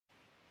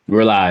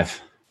We're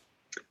live.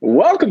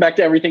 Welcome back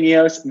to Everything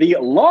EOS, the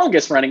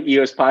longest running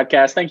EOS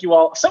podcast. Thank you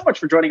all so much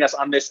for joining us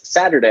on this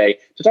Saturday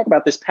to talk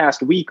about this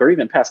past week or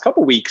even past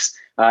couple weeks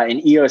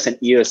in EOS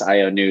and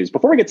EOS.io news.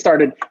 Before we get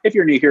started, if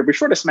you're new here, be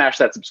sure to smash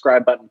that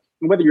subscribe button.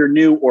 And whether you're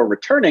new or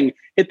returning,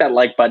 hit that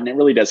like button. It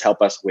really does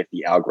help us with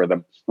the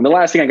algorithm. And the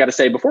last thing I got to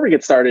say before we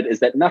get started is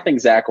that nothing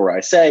Zach or I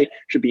say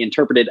should be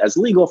interpreted as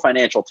legal,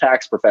 financial,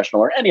 tax,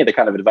 professional, or any other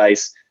kind of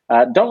advice.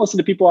 Don't listen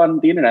to people on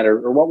the internet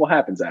or what will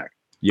happen, Zach.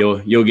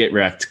 You'll get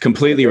wrecked,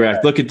 completely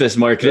wrecked. Look at this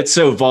market. It's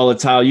so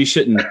volatile. You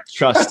shouldn't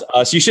trust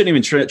us. You shouldn't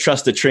even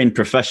trust a trained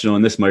professional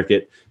in this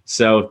market.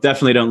 So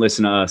definitely don't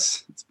listen to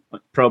us. It's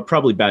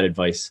probably bad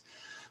advice.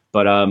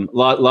 But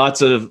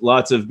lots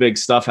of big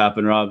stuff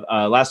happened, Rob.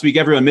 Last week,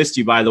 everyone missed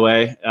you, by the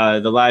way.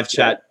 The live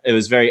chat, It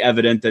was very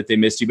evident that they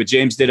missed you. But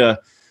James did a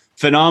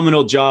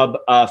phenomenal job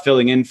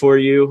filling in for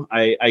you.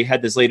 I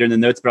had this later in the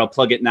notes, but I'll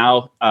plug it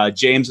now.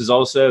 James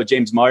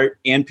Mart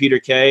and Peter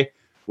Kay.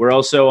 We're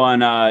also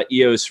on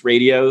EOS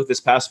Radio this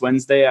past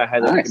Wednesday. I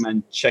highly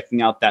recommend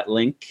checking out that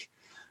link.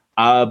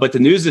 But the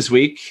news this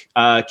week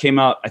came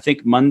out, I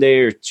think, Monday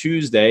or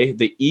Tuesday,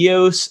 the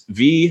EOS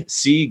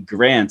VC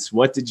grants.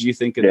 What did you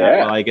think of that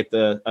while I get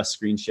a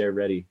screen share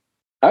ready?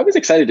 I was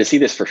excited to see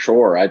this for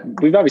sure.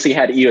 We've obviously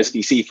had EOS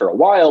VC for a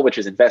while, which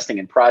is investing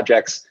in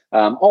projects,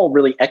 all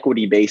really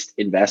equity-based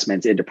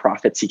investments into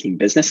profit-seeking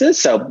businesses.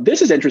 So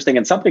this is interesting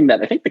and something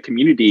that I think the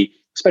community,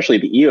 especially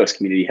the EOS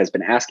community, has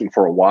been asking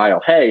for a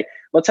while. Hey,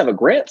 let's have a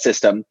grant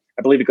system.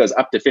 I believe it goes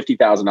up to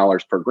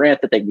 $50,000 per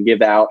grant that they can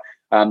give out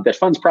that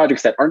funds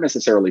projects that aren't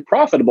necessarily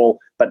profitable,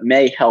 but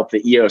may help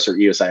the EOS or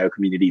EOS.io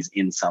communities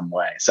in some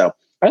way. So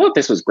I thought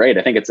this was great.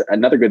 I think it's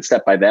another good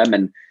step by them.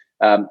 And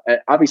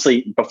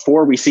obviously,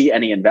 before we see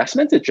any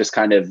investments, it's just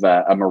kind of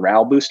a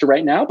morale booster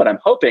right now. But I'm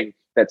hoping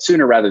that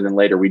sooner rather than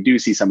later, we do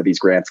see some of these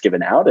grants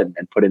given out and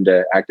put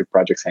into active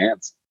projects'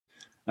 hands.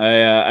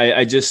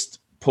 I just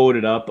pulled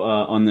it up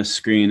on the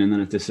screen and then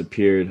it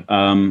disappeared.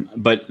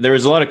 But there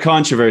was a lot of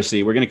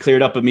controversy. We're going to clear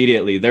it up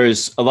immediately.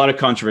 There's a lot of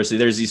controversy.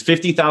 There's these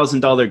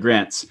 $50,000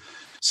 grants.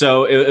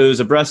 So it was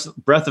a breath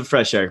of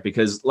fresh air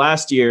because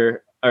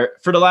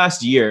for the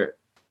last year,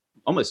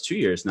 almost 2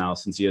 years now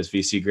since EOS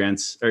VC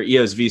grants or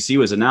EOS VC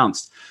was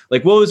announced.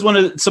 Like, what was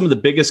some of the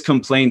biggest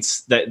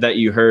complaints that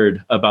you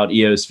heard about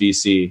EOS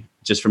VC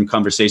just from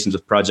conversations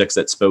with projects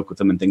that spoke with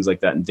them and things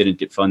like that and didn't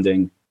get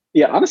funding?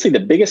 Yeah, honestly, the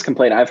biggest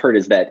complaint I've heard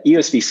is that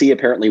EOS VC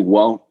apparently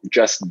won't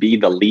just be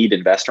the lead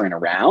investor in a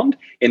round.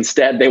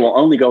 Instead, they will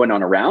only go in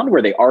on a round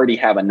where they already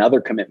have another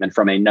commitment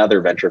from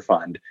another venture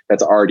fund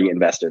that's already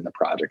invested in the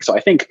project. So I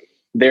think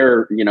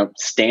their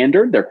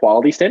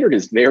quality standard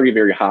is very,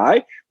 very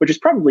high, which is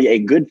probably a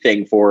good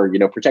thing for,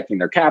 protecting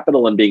their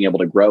capital and being able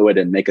to grow it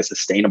and make a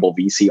sustainable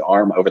VC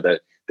arm over the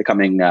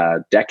coming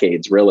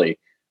decades, really.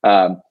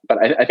 But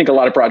I think a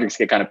lot of projects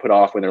get kind of put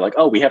off when they're like,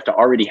 oh, we have to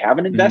already have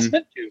an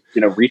investment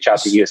to, reach out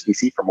to EOS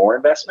VC for more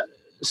investment.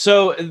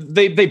 So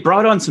they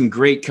brought on some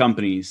great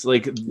companies.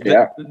 Like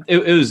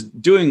it was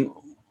doing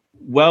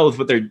well with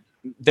what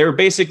they're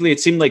basically,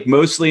 it seemed like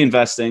mostly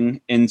investing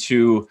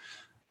into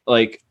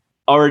like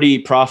already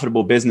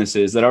profitable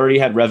businesses that already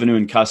had revenue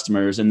and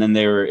customers. And then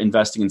they were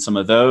investing in some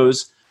of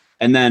those.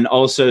 And then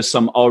also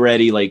some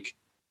already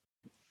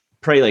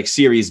probably like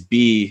Series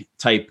B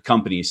type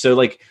companies.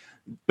 So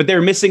but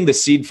they're missing the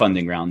seed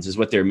funding rounds is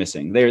what they're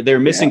missing. They're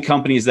missing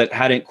companies that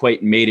hadn't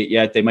quite made it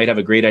yet. They might have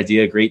a great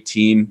idea, great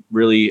team,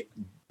 really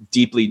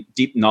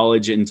deep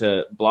knowledge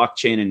into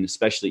blockchain and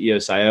especially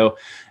EOS.io.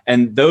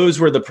 And those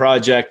were the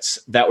projects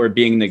that were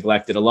being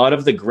neglected. A lot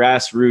of the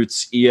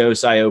grassroots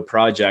EOS.io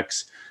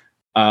projects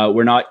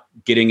were not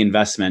getting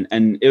investment.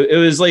 And it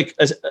was like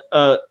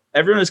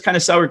everyone was kind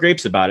of sour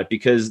grapes about it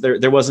because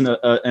there wasn't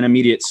an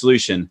immediate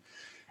solution.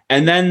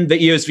 And then the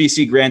EOS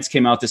VC grants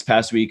came out this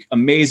past week.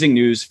 Amazing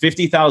news,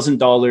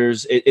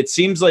 $50,000. It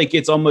seems like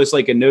it's almost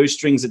like a no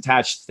strings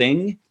attached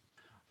thing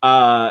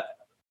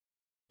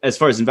as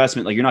far as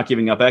investment, like you're not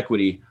giving up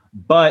equity.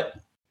 But,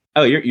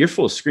 you're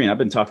full screen. I've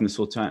been talking this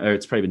whole time, or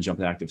it's probably been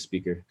jumping active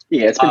speaker.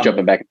 Yeah, it's been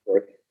jumping back and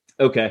forth.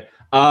 Okay.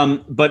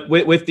 But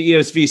with the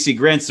EOS VC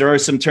grants, there are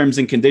some terms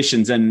and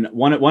conditions. And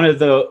one of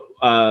the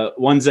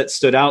ones that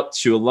stood out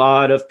to a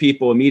lot of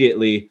people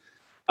immediately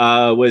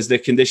was the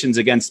conditions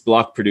against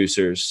block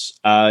producers.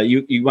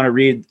 You want to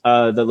read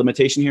the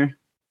limitation here?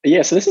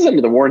 Yeah, so this is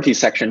under the warranty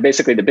section,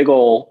 basically the big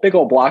old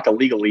block of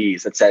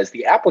legalese that says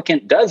the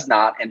applicant does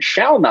not and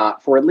shall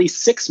not for at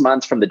least 6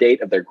 months from the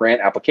date of their grant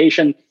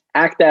application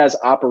act as,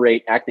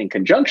 operate, act in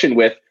conjunction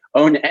with,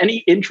 own any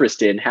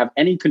interest in, have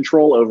any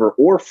control over,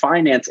 or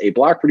finance a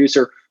block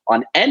producer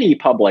on any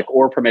public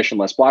or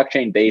permissionless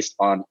blockchain based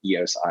on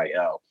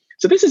EOS.io.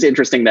 So this is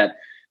interesting that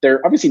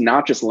they're obviously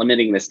not just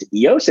limiting this to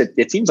EOS.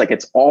 It seems like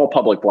it's all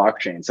public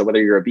blockchain. So whether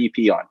you're a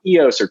VP on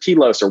EOS or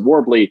Telos or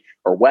Warbly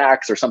or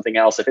Wax or something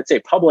else, if it's a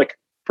public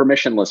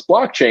permissionless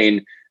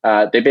blockchain,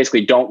 they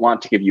basically don't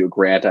want to give you a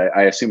grant.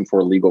 I assume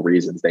for legal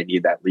reasons, they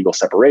need that legal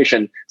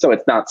separation. So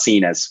it's not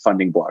seen as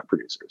funding block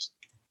producers.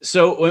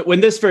 So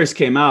when this first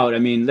came out, I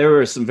mean, there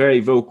were some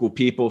very vocal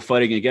people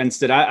fighting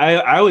against it.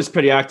 I was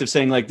pretty active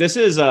saying like, this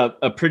is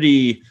a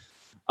pretty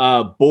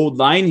bold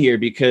line here,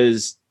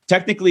 because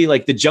technically,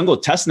 like, the jungle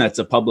testnet's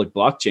a public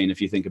blockchain if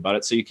you think about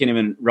it. So you can't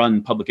even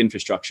run public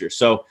infrastructure.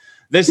 So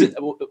this is,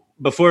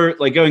 before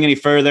like going any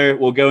further,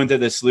 we'll go into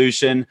the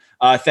solution.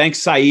 Thanks,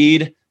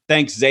 Saeed.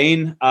 Thanks,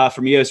 Zane,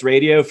 from EOS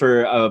Radio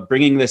for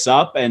bringing this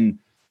up, and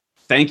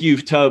thank you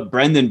to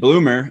Brendan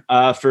Bloomer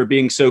for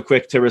being so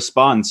quick to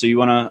respond. So you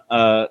want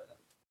to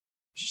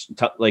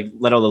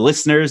let all the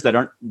listeners that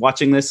aren't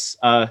watching this?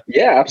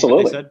 Yeah,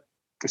 absolutely.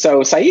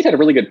 So Saeed had a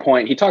really good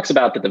point. He talks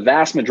about that the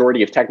vast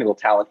majority of technical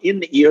talent in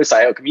the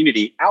EOS.io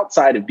community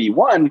outside of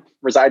B1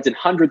 resides in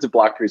hundreds of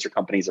block producer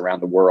companies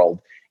around the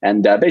world.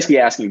 And basically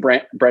asking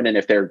Brendan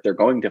if they're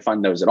going to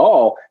fund those at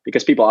all,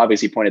 because people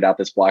obviously pointed out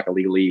this block of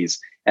legalese.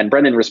 And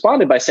Brendan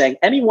responded by saying,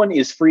 anyone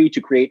is free to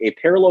create a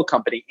parallel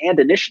company and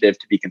initiative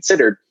to be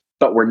considered,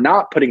 but we're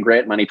not putting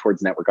grant money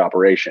towards network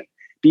operation.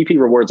 BP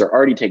rewards are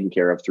already taken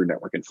care of through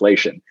network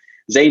inflation.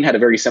 Zane had a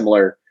very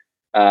similar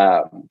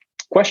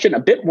question, a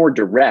bit more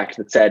direct,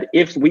 that said,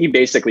 if we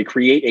basically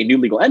create a new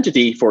legal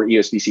entity for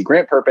EOSVC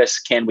grant purpose,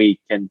 can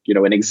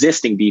an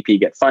existing BP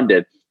get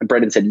funded? And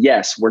Brendan said,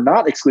 yes, we're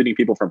not excluding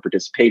people from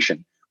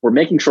participation. We're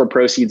making sure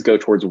proceeds go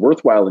towards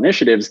worthwhile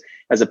initiatives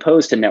as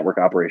opposed to network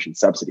operation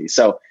subsidies.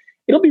 So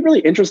it'll be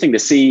really interesting to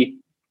see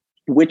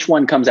which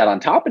one comes out on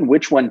top and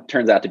which one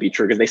turns out to be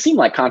true, because they seem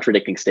like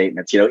contradicting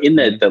statements. In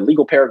the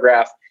legal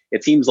paragraph,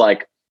 it seems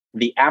like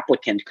the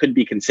applicant could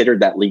be considered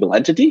that legal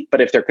entity. But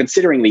if they're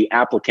considering the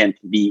applicant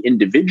the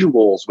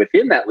individuals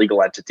within that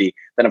legal entity,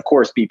 then of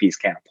course BPs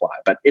can't apply.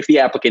 But if the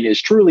applicant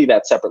is truly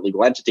that separate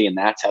legal entity and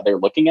that's how they're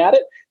looking at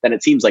it, then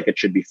it seems like it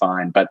should be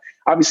fine. But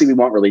obviously we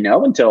won't really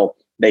know until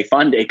they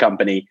fund a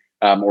company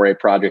or a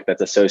project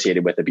that's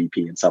associated with a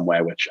BP in some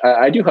way, which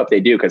I do hope they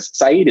do, because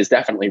Saeed is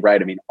definitely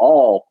right. I mean,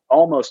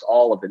 almost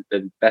all of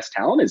the best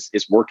talent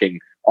is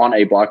working on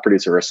a block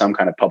producer or some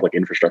kind of public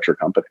infrastructure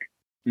company.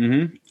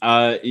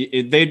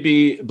 Mm-hmm. They'd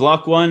be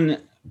block one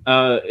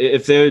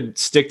if they would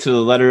stick to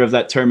the letter of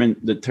that term and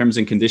the terms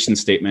and conditions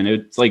statement.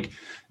 It's like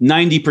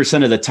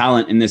 90% of the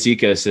talent in this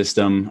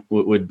ecosystem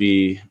would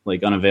be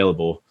like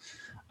unavailable.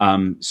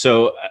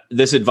 So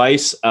this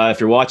advice, if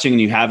you're watching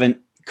and you haven't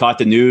caught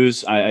the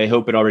news, I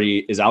hope it already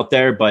is out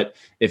there. But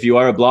if you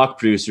are a block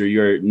producer,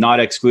 you're not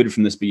excluded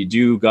from this, but you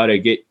do got to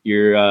get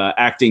your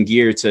acting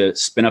gear to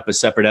spin up a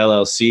separate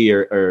LLC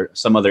or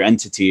some other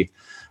entity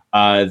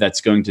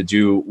that's going to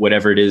do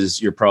whatever it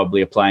is you're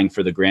probably applying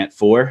for the grant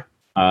for.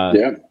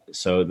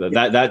 So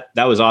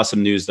that was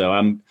awesome news,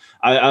 though.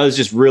 I was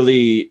just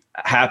really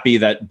happy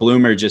that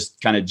Bloomer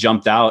just kind of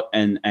jumped out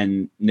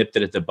and nipped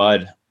it at the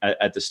bud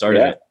at the start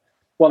of it.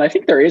 Well, I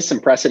think there is some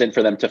precedent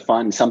for them to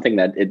fund something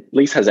that at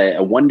least has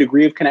a 1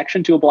 degree of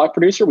connection to a block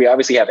producer. We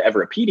obviously have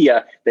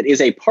Everipedia that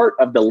is a part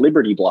of the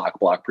Liberty Block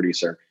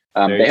producer.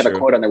 They have a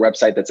quote on their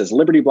website that says,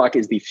 Liberty Block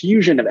is the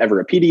fusion of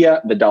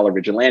Everipedia, the Dollar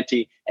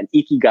Vigilante, and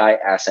Ikigai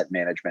Asset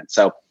Management.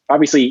 So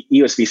obviously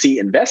EOSVC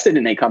invested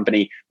in a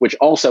company which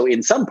also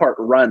in some part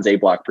runs a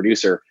block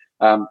producer.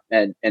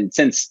 And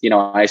since,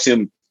 I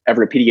assume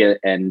Everipedia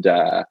and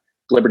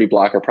Liberty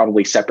Block are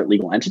probably separate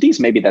legal entities,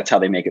 maybe that's how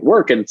they make it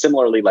work. And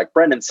similarly, like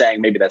Brendan's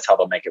saying, maybe that's how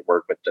they'll make it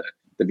work with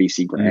the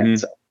VC grant. Mm-hmm.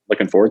 So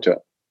looking forward to it.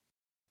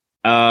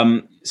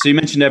 So you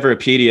mentioned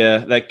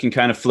Everipedia. That can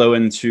kind of flow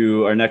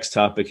into our next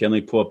topic. Let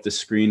me pull up the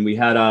screen. We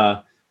had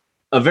a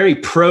very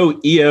pro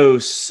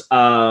EOS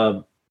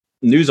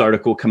news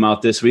article come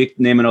out this week,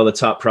 naming all the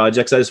top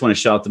projects. I just want to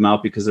shout them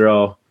out because they're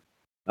all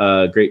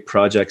great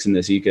projects in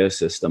this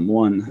ecosystem.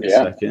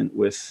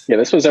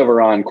 This was over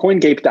on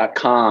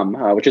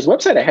CoinGape.com, which is a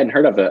website I hadn't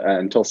heard of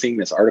until seeing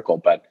this article,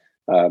 but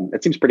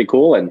it seems pretty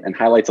cool and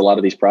highlights a lot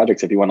of these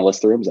projects. If you want to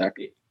list through them, Zach.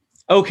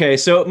 Okay,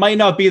 so it might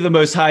not be the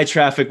most high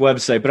traffic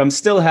website, but I'm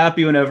still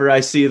happy whenever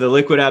I see the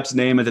Liquid Apps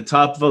name at the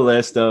top of a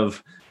list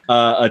of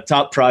a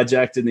top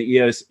project in the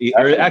EOS,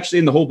 or actually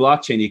in the whole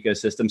blockchain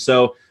ecosystem.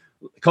 So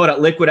call it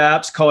out Liquid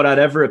Apps, call it out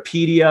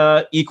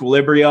Everipedia,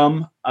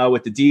 Equilibrium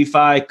with the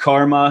DeFi,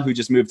 Karma, who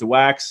just moved to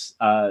Wax,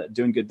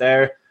 doing good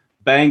there,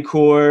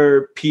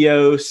 Bancor,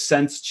 PO,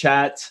 Sense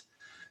Chat.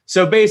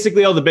 So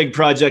basically all the big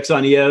projects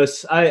on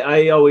EOS.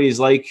 I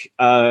always like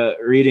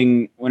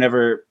reading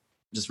whenever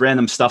just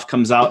random stuff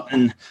comes out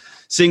and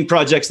seeing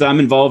projects that I'm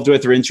involved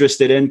with or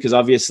interested in, because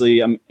obviously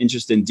I'm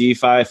interested in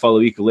DeFi. I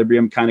follow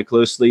Equilibrium kind of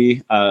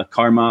closely.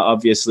 Karma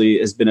obviously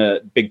has been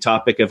a big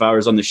topic of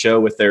ours on the show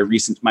with their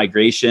recent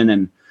migration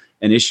and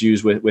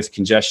issues with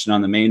congestion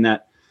on the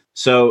mainnet.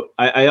 So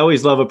I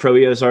always love a pro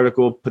EOS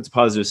article, puts a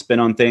positive spin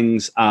on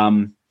things.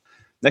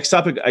 Next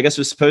topic, I guess,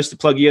 was supposed to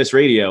plug EOS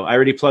Radio. I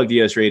already plugged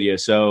EOS Radio.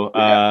 So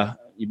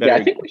you better. Yeah,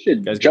 I think we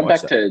should jump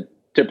back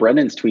to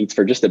Brendan's tweets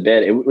for just a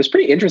bit. It was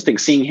pretty interesting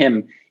seeing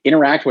him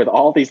interact with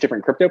all these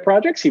different crypto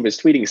projects. He was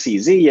tweeting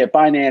CZ at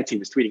Binance. He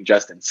was tweeting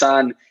Justin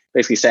Sun,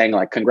 basically saying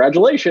like,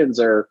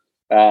 congratulations, or,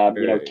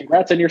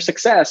 congrats on your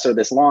success or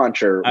this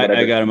launch or whatever.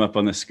 I got him up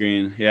on the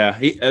screen. Yeah.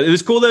 It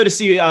was cool though to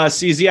see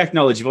CZ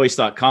acknowledge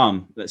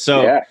voice.com.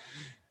 So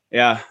he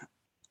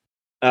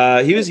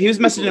was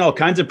messaging all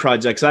kinds of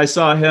projects. I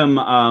saw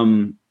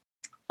him,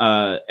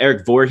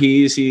 Eric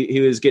Voorhees, he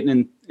was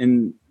getting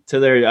into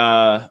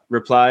their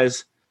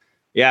replies.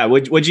 Yeah.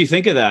 What'd you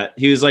think of that?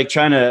 He was like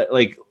trying to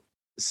like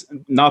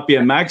not be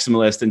a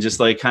maximalist and just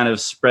like kind of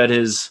spread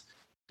his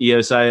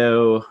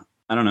EOSIO,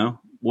 I don't know,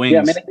 wings. Yeah,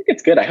 I mean, I think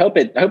it's good. I hope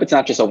it's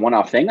not just a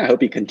one-off thing. I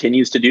hope he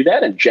continues to do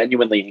that and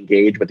genuinely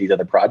engage with these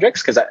other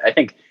projects, because I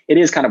think it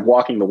is kind of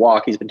walking the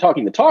walk. He's been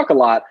talking the talk a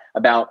lot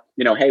about,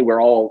 hey,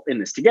 we're all in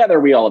this together.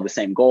 We all have the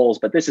same goals,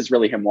 but this is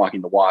really him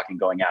walking the walk and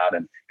going out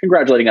and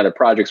congratulating other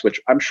projects, which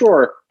I'm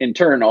sure in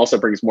turn also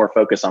brings more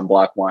focus on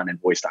Block One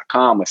and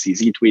Voice.com with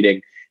CZ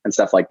tweeting and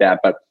stuff like that.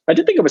 But I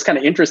did think it was kind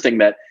of interesting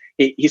that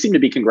he seemed to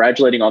be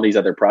congratulating all these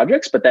other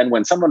projects, but then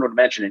when someone would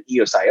mention an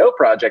EOSIO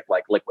project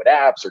like Liquid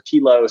Apps or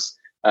Telos,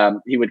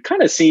 he would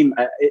kind of seem,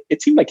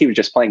 it seemed like he was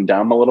just playing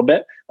dumb a little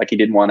bit. Like he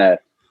didn't want to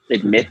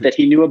admit that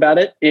he knew about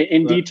it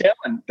in detail.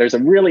 And there's a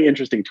really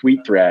interesting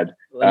tweet thread.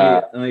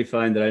 Let me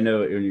find it. I know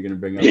what you're going to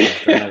bring up.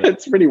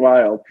 It's pretty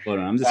wild. Hold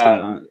on.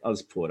 I'll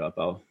just pull it up.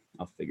 I'll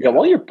figure it out.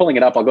 While you're pulling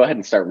it up, I'll go ahead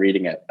and start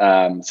reading it.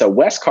 So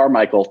Wes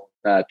Carmichael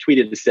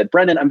tweeted and said,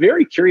 Brendan, I'm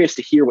very curious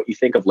to hear what you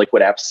think of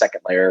Liquid App's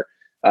second layer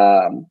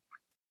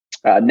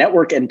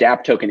network and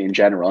dApp token in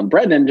general. And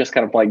Brendan just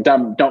kind of like,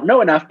 dumb, don't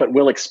know enough, but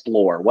we'll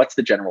explore. What's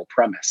the general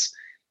premise?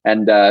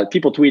 And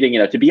people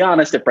tweeting, to be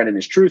honest, if Brendan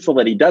is truthful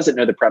that he doesn't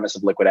know the premise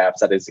of Liquid Apps,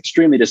 that is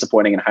extremely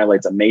disappointing and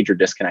highlights a major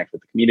disconnect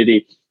with the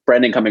community.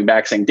 Brendan coming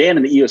back saying, Dan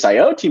and the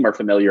EOSIO team are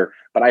familiar,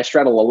 but I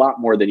straddle a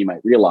lot more than you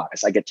might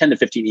realize. I get 10 to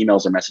 15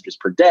 emails or messages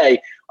per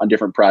day on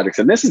different projects.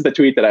 And this is the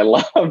tweet that I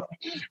love.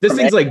 This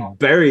thing's like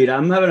buried.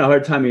 I'm having a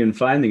hard time even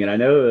finding it. I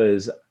know it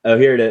was,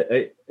 here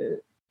it is.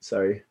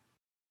 Sorry.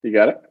 You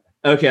got it?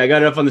 Okay, I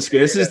got it up on the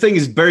screen. This thing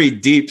is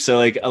buried deep, so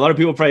like a lot of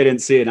people probably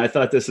didn't see it, and I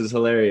thought this was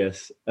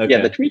hilarious. Okay.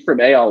 Yeah, the tweet from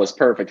Eyal is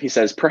perfect. He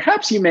says,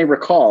 perhaps you may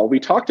recall, we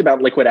talked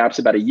about Liquid Apps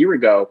about a year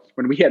ago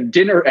when we had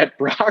dinner at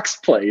Brock's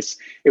place.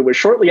 It was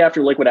shortly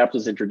after Liquid Apps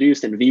was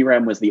introduced and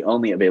VRAM was the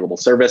only available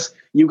service.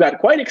 You got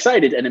quite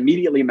excited and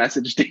immediately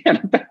messaged Dan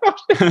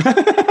about it.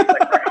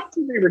 Perhaps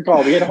you may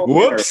recall, we had a whole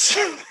Whoops.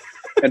 dinner.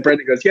 And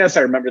Brendan goes, yes,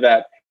 I remember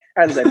that.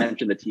 As I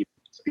mentioned, the team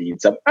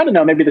speed. So I don't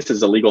know, maybe this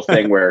is a legal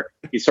thing where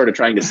he's sort of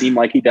trying to seem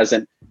like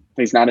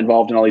he's not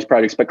involved in all these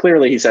projects, but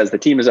clearly he says the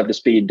team is up to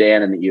speed.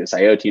 Dan and the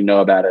EOSIO team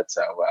know about it.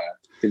 So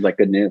seems like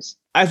good news.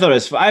 I thought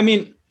it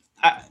was,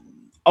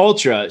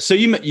 Ultra. So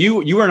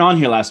you weren't on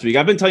here last week.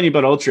 I've been telling you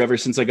about Ultra ever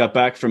since I got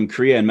back from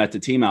Korea and met the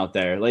team out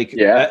there. Like,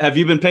 have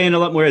you been paying a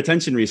lot more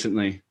attention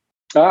recently?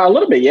 A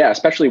little bit, yeah,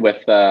 especially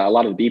with a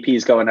lot of the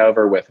BPs going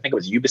over with, I think it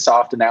was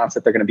Ubisoft announced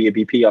that they're going to be a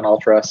BP on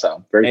Ultra.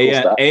 So very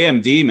cool stuff.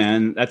 AMD,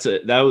 man,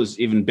 that was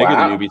even bigger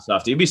than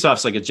Ubisoft.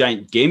 Ubisoft's like a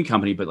giant game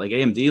company, but like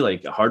AMD,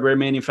 like a hardware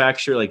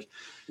manufacturer, like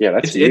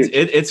that's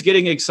it's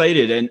getting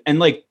excited. And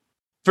like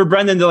for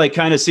Brendan to like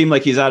kind of seem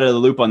like he's out of the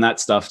loop on that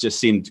stuff just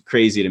seemed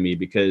crazy to me,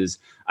 because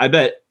I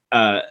bet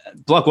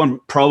Block One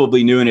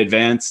probably knew in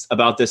advance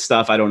about this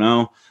stuff. I don't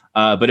know.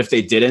 But if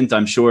they didn't,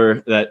 I'm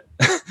sure that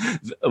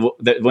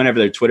that whenever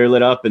their Twitter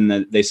lit up and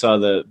they saw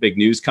the big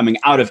news coming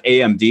out of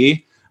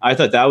AMD, I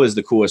thought that was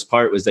the coolest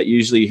part, was that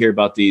usually you hear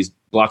about these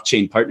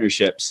blockchain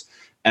partnerships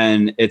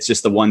and it's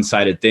just the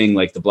one-sided thing.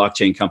 Like the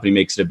blockchain company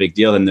makes it a big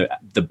deal and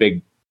the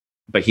big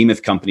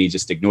behemoth company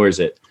just ignores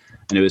it.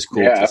 And it was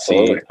cool to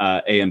see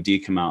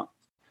AMD come out.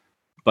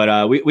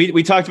 But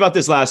we talked about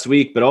this last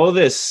week, but all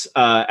this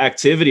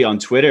activity on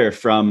Twitter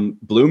from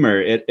Bloomer,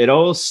 it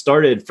all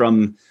started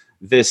from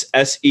this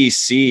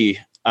SEC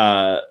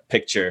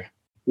picture.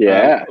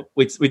 Yeah.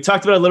 We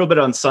talked about it a little bit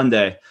on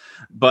Sunday,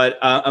 but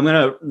I'm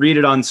going to read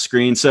it on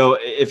screen. So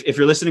if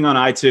you're listening on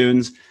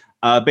iTunes,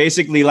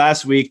 basically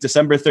last week,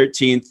 December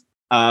 13th,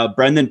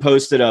 Brendan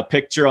posted a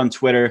picture on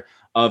Twitter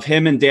of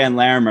him and Dan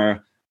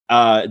Larimer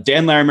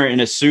in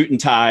a suit and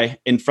tie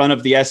in front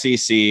of the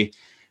SEC,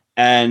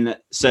 and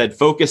said,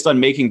 focused on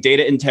making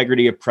data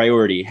integrity a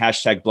priority,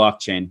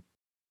 #blockchain.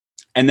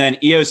 And then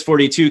EOS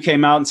 42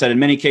 came out and said, in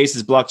many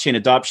cases, blockchain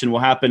adoption will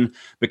happen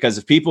because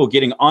of people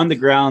getting on the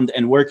ground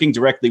and working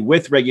directly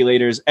with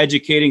regulators,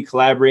 educating,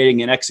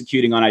 collaborating, and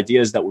executing on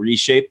ideas that will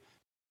reshape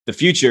the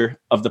future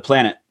of the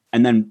planet.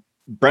 And then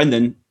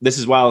Brendan, this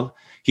is while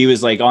he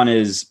was like on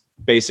his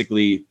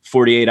basically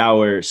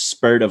 48-hour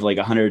spurt of like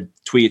 100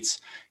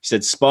 tweets. He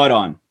said, spot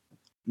on.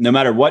 No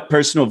matter what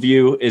personal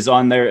view is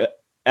on their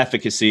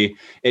efficacy,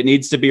 it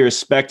needs to be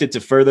respected to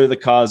further the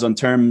cause on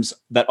terms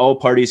that all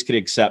parties could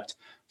accept.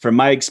 From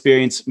my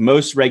experience,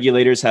 most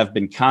regulators have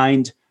been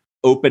kind,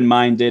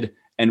 open-minded,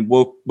 and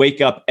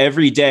wake up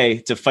every day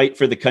to fight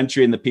for the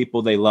country and the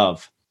people they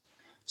love.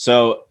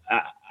 So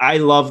I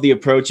love the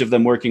approach of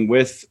them working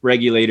with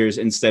regulators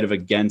instead of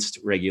against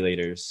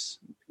regulators.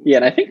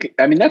 Yeah, and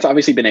I mean, that's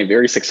obviously been a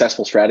very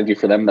successful strategy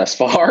for them thus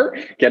far,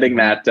 getting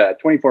that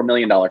 $24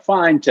 million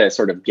fine to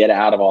sort of get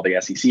out of all the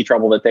SEC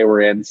trouble that they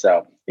were in.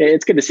 So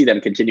it's good to see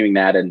them continuing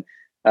that. And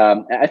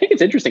I think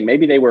it's interesting.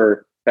 Maybe they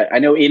were, I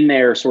know in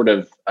their sort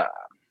of,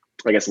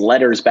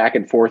 letters back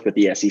and forth with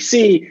the SEC,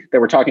 they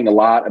were talking a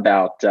lot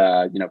about,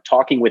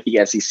 talking with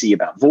the SEC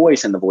about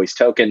voice and the voice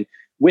token.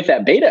 With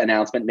that beta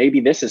announcement, maybe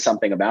this is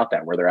something about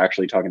that where they're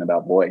actually talking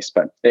about voice,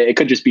 but it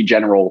could just be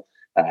general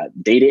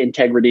data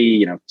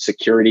integrity,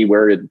 security.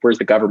 Where's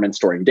the government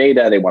storing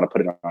data? They want to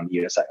put it on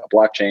EOSIO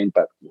blockchain,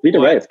 but either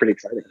way, it's pretty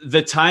exciting.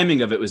 The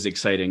timing of it was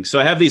exciting. So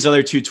I have these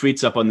other 2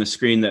 tweets up on the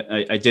screen that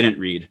I didn't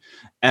read,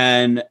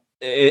 and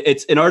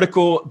it's an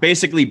article.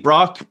 Basically,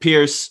 Brock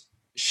Pierce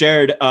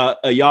shared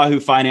a Yahoo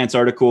Finance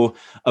article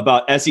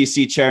about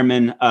SEC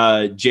Chairman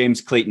James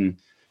Clayton,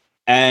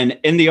 and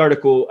in the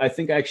article, I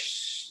think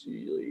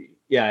actually,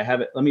 I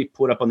have it. Let me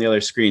pull it up on the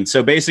other screen.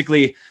 So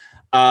basically,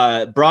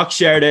 Brock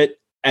shared it.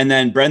 And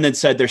then Brendan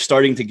said they're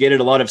starting to get it,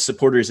 a lot of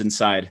supporters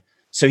inside.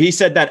 So he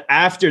said that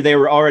after they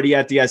were already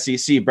at the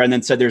SEC,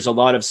 Brendan said there's a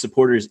lot of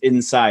supporters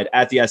inside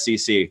at the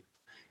SEC.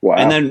 Wow.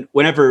 And then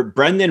whenever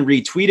Brendan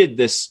retweeted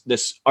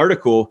this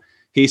article,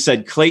 he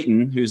said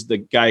Clayton, who's the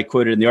guy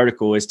quoted in the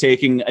article, is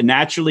taking a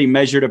naturally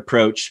measured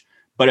approach.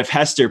 But if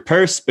Hester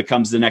Peirce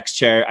becomes the next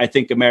chair, I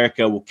think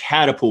America will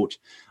catapult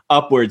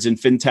upwards in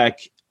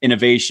fintech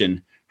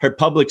innovation. Her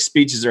public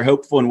speeches are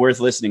hopeful and worth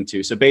listening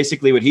to. So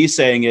basically what he's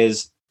saying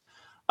is,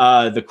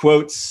 the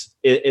quotes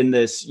in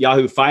this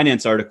Yahoo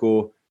Finance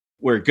article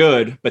were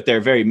good, but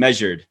they're very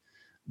measured.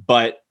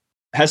 But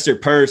Hester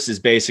Peirce is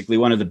basically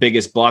one of the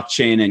biggest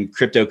blockchain and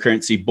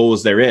cryptocurrency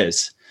bulls there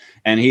is.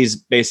 And he's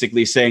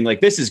basically saying,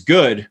 like, this is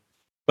good,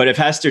 but if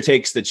Hester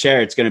takes the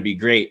chair, it's going to be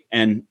great.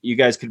 And you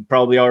guys could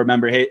probably all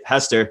remember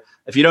Hester.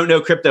 If you don't know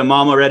Crypto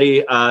Mom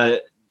already,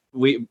 Rob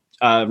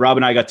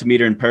and I got to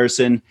meet her in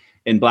person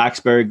in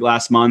Blacksburg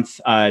last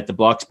month at the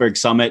Bloxburg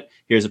Summit.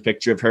 Here's a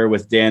picture of her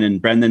with Dan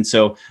and Brendan.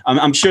 So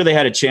I'm sure they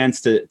had a chance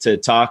to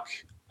talk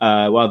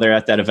while they're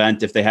at that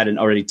event, if they hadn't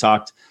already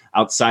talked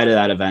outside of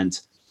that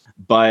event.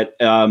 But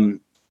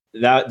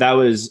that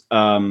was,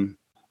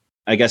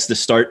 I guess, the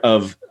start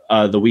of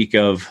the week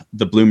of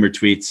the Bloomer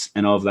tweets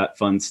and all of that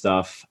fun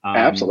stuff.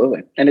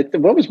 Absolutely. And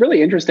what was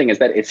really interesting is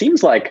that it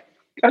seems like,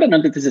 I don't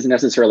know that this is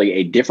necessarily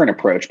a different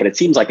approach, but it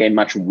seems like a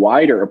much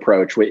wider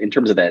approach in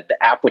terms of the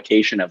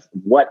application of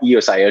what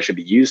EOSIO should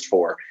be used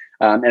for.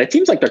 And it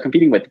seems like they're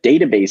competing with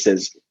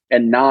databases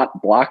and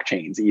not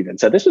blockchains even.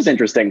 So this was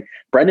interesting.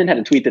 Brendan had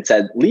a tweet that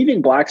said,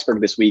 leaving Blacksburg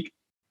this week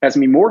has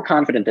me more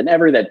confident than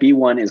ever that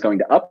B1 is going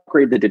to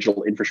upgrade the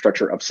digital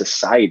infrastructure of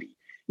society.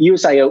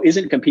 EOSIO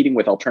isn't competing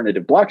with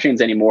alternative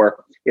blockchains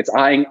anymore. It's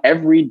eyeing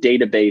every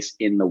database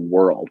in the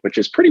world, which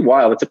is pretty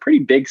wild. It's a pretty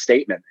big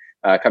statement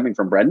coming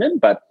from Brendan,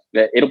 but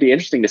it'll be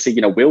interesting to see,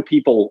 will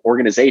people,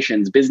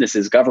 organizations,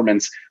 businesses,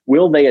 governments,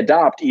 will they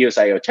adopt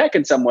EOSIO tech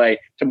in some way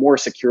to more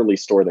securely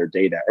store their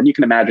data? And you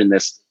can imagine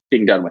this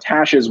being done with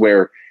hashes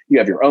where you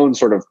have your own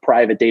sort of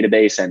private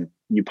database and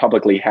you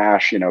publicly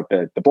hash,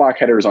 the block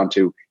headers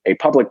onto a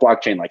public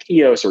blockchain like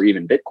EOS or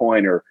even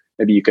Bitcoin, or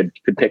maybe you could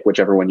pick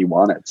whichever one you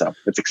wanted. So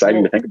it's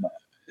exciting to think about.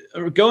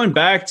 Going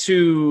back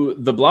to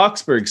the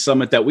Bloxburg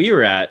Summit that we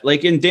were at,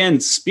 like in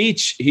Dan's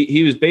speech,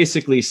 he was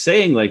basically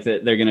saying like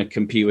that they're going to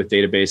compete with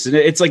databases. And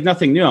it's like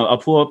nothing new. I'll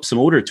pull up some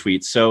older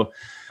tweets. So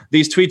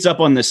these tweets up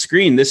on the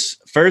screen, this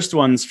first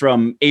one's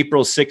from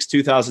April 6,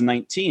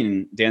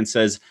 2019. Dan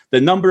says,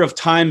 the number of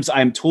times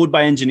I'm told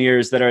by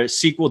engineers that our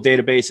SQL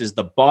database is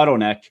the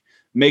bottleneck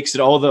makes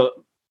it all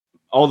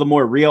the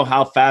more real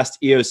how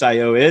fast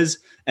EOSIO is,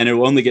 and it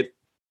will only get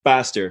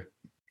faster.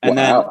 And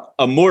then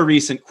a more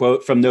recent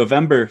quote from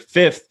November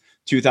 5th,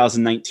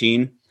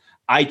 2019.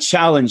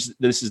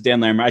 This is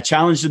Dan Larimer, I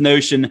challenge the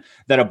notion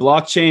that a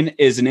blockchain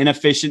is an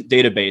inefficient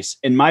database.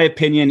 In my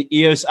opinion,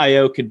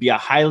 EOSIO could be a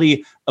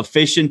highly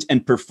efficient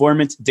and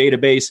performant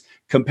database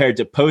compared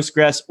to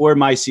Postgres or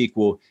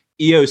MySQL.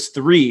 EOS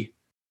 3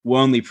 will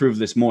only prove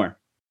this more.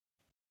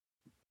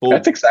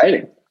 That's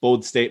exciting.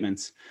 Bold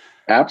statements.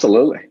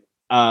 Absolutely.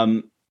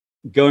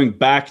 Going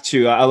back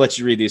to, I'll let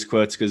you read these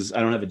quotes because I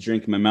don't have a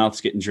drink and my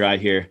mouth's getting dry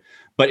here.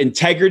 But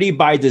integrity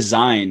by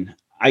design.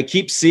 I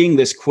keep seeing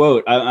this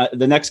quote.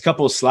 The next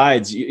couple of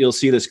slides, you'll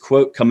see this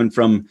quote coming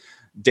from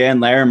Dan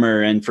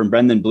Larimer and from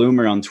Brendan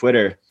Bloomer on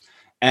Twitter.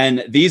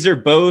 And these are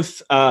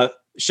both,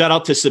 shout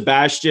out to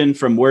Sebastian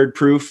from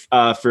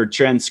WordProof for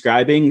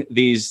transcribing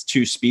these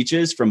 2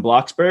 speeches from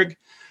Bloxburg.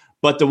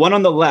 But the one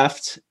on the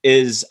left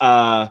is...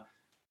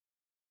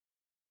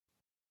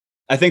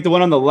 I think the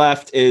one on the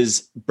left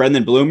is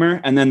Brendan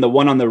Bloomer, and then the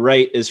one on the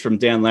right is from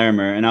Dan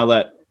Larimer. And I'll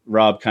let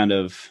Rob kind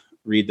of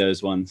read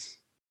those ones.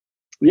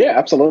 Yeah,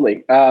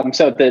 absolutely.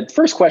 So the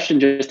first question,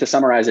 just to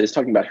summarize it, is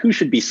talking about who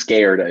should be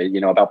scared,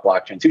 about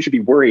blockchains, who should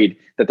be worried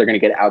that they're going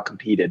to get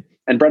outcompeted.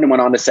 And Brendan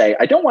went on to say,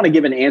 I don't want to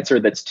give an answer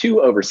that's too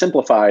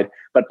oversimplified,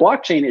 but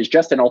blockchain is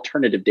just an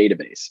alternative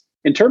database.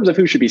 In terms of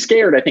who should be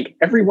scared, I think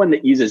everyone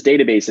that uses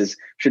databases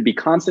should be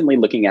constantly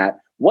looking at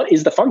what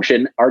is the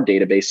function our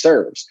database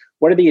serves?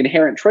 What are the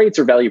inherent traits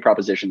or value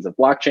propositions of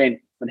blockchain,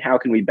 and how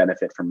can we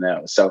benefit from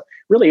those? So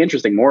really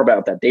interesting, more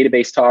about that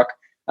database talk.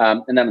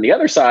 And then on the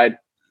other side,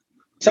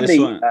 this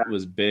one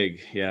was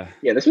big. Yeah.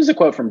 Yeah. This was a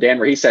quote from Dan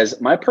where he says,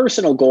 my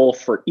personal goal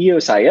for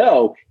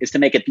EOSIO is to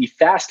make it the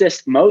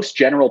fastest, most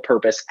general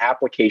purpose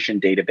application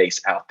database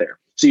out there.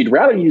 So you'd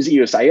rather use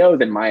EOSIO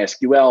than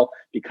MySQL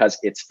because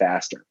it's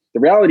faster. The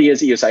reality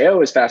is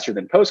ESIO is faster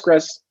than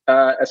Postgres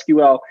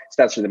SQL. It's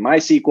faster than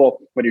MySQL.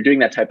 When you're doing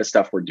that type of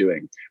stuff we're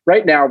doing.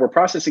 Right now, we're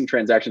processing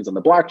transactions on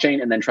the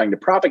blockchain and then trying to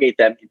propagate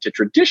them into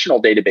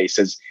traditional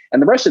databases.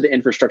 And the rest of the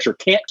infrastructure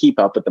can't keep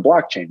up with the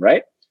blockchain,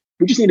 right?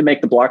 We just need to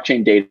make the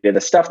blockchain data,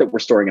 the stuff that we're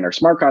storing in our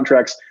smart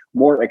contracts,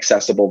 more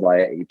accessible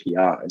via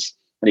APIs.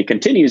 And he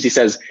continues, he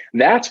says,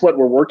 that's what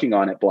we're working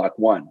on at Block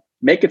One.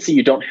 Make it so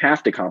you don't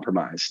have to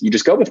compromise. You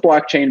just go with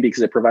blockchain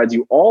because it provides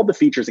you all the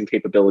features and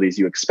capabilities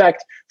you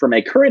expect from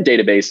a current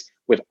database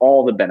with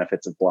all the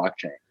benefits of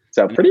blockchain.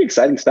 So pretty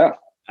exciting stuff.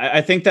 I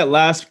think that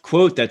last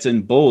quote that's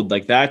in bold,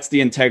 like that's the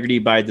integrity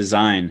by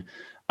design.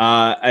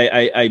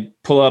 I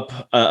pull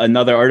up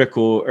another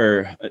article,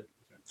 or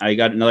I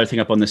got another thing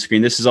up on the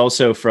screen. This is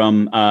also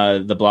from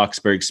the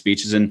Bloxburg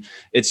speeches. And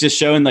it's just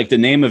showing like the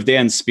name of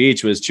Dan's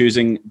speech was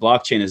choosing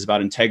blockchain is about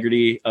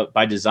integrity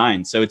by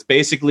design. So it's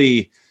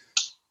basically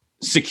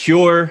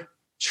secure,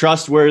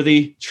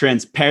 trustworthy,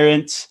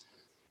 transparent.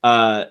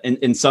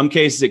 In some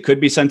cases, it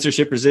could be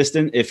censorship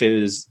resistant if it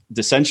is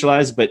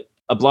decentralized, but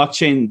a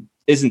blockchain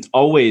isn't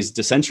always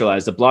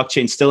decentralized. The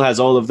blockchain still has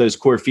all of those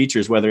core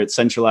features, whether it's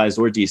centralized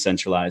or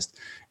decentralized.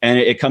 And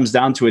it comes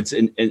down to its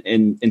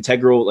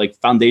integral, like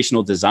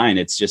foundational design.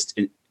 It's just,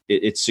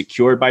 it's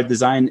secure by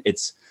design.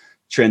 It's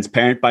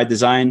transparent by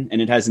design,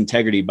 and it has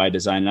integrity by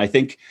design. And I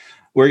think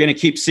we're going to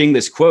keep seeing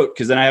this quote,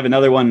 because then I have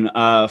another one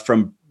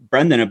from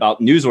Brendan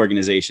about news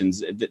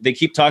organizations. They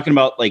keep talking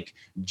about like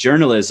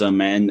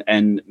journalism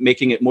and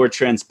making it more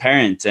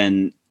transparent.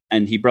 And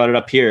he brought it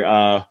up here.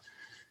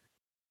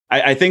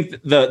 I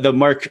think the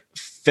Mark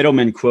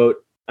Fidelman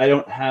quote, I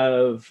don't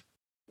have,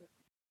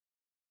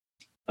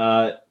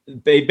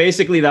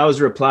 basically that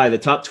was a reply. The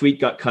top tweet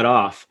got cut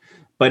off,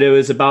 but it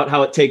was about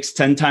how it takes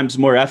 10 times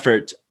more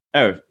effort.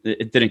 Oh,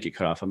 it didn't get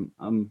cut off.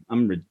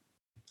 I'm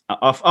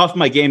off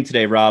my game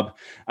today, Rob.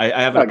 I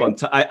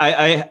haven't.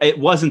 Okay. It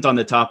wasn't on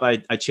the top. I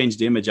changed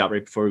the image out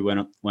right before we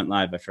went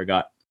live. I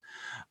forgot.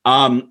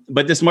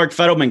 But this Mark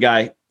Fidelman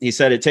guy, he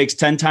said it takes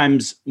 10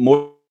 times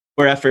more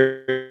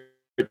effort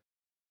to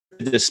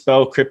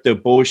dispel crypto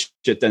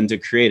bullshit than to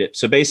create it.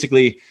 So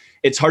basically,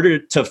 it's harder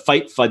to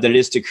fight FUD than it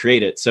is to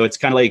create it. So it's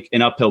kind of like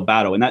an uphill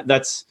battle, and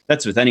that's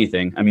with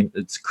anything. I mean,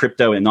 it's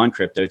crypto and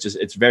non-crypto.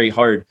 It's very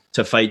hard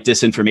to fight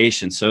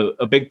disinformation. So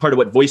a big part of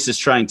what Voice is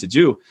trying to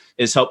do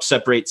is help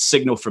separate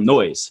signal from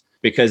noise,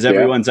 because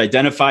everyone's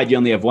identified. You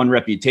only have one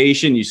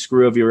reputation. You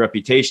screw over your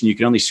reputation, you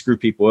can only screw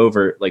people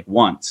over like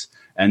once,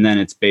 and then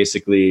it's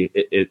basically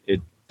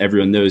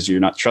everyone knows you're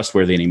not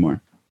trustworthy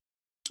anymore.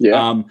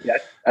 Yeah.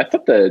 I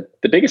thought the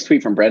biggest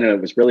tweet from Brendan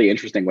that was really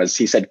interesting was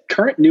he said,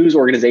 current news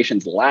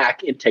organizations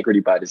lack integrity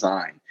by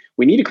design.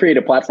 We need to create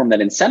a platform that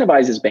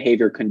incentivizes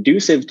behavior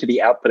conducive to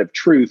the output of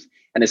truth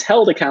and is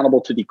held accountable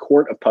to the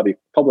court of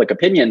public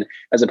opinion,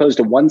 as opposed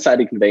to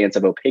one-sided conveyance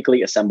of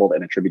opaquely assembled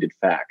and attributed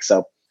facts.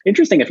 So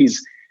interesting if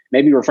he's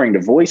maybe referring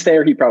to Voice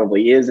there. He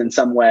probably is in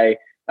some way.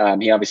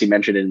 He obviously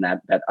mentioned it in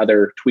that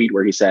other tweet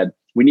where he said,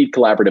 we need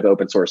collaborative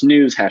open source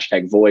news,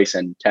 #Voice,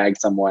 and tag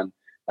someone.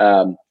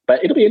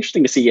 But it'll be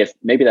interesting to see if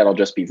maybe that'll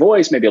just be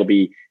Voice. Maybe it'll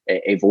be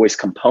a Voice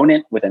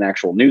component with an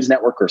actual news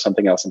network or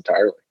something else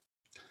entirely.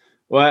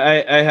 Well,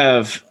 I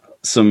have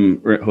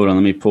some, hold on,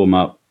 let me pull them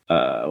up.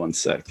 One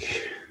sec.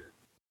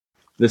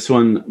 This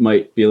one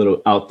might be a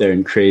little out there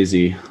and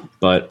crazy,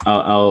 but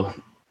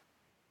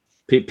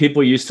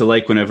people used to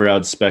like whenever I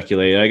would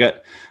speculate.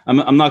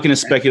 I'm not going to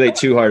speculate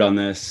too hard on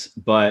this,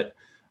 but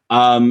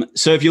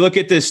so if you look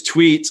at this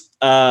tweet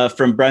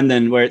from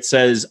Brendan where it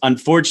says,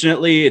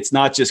 unfortunately, it's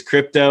not just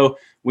crypto.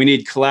 We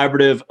need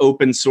collaborative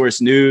open source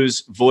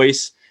news,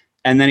 Voice.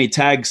 And then he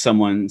tags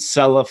someone,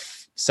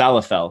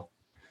 Salafel.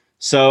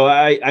 So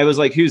I was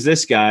like, who's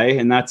this guy?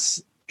 And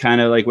that's kind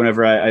of like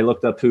whenever I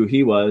looked up who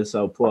he was,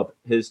 I'll pull up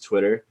his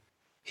Twitter.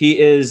 He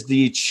is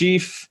the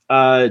chief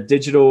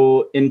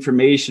digital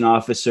information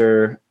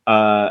officer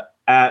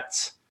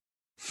at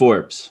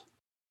Forbes.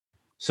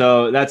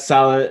 So that's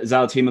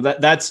Zalatima.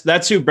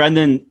 That's who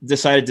Brendan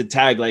decided to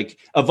tag. Like,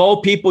 of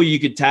all people you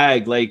could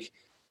tag, like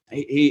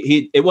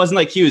he it wasn't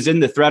like he was in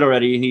the thread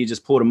already and he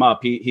just pulled him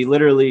up. He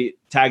literally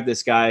tagged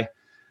this guy.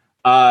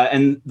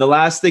 And the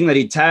last thing that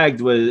he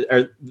tagged was,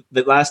 or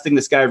the last thing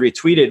this guy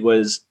retweeted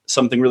was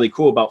something really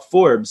cool about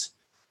Forbes,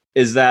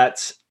 is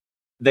that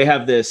they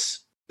have this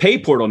pay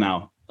portal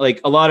now. Like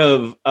a lot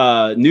of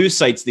news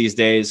sites these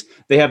days,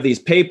 they have these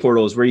pay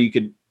portals where you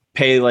could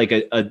pay like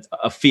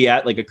a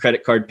fiat, like a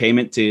credit card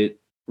payment to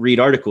read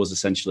articles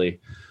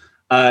essentially.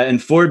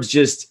 And Forbes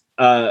just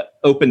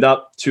opened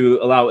up to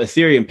allow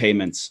Ethereum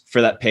payments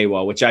for that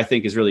paywall, which I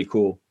think is really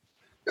cool.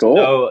 Cool.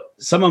 So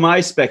some of my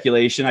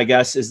speculation, I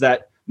guess, is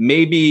that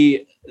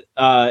maybe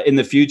in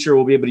the future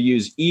we'll be able to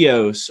use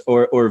EOS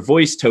or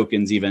Voice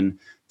tokens even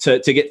to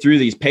get through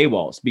these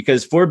paywalls,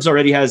 because Forbes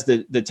already has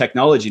the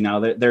technology now.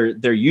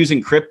 They're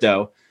using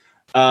crypto.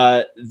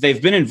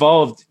 They've been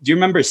involved. Do you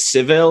remember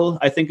Civil?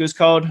 I think it was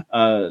called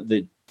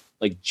the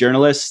like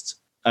journalist.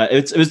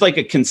 It was like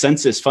a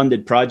consensus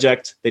funded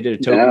project. They did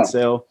a token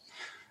sale.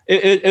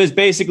 It was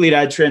basically to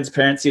add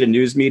transparency to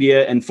news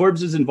media, and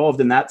Forbes is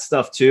involved in that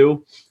stuff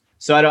too.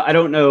 So I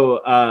don't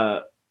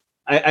know.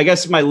 I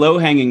guess my low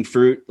hanging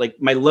fruit,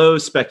 like my low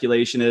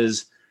speculation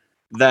is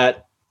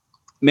that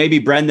maybe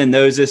Brendan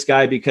knows this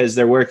guy because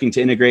they're working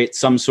to integrate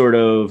some sort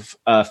of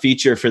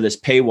feature for this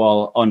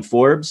paywall on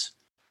Forbes.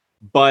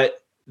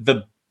 But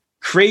the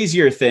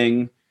crazier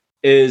thing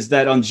is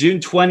that on June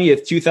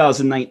 20th,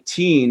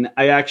 2019,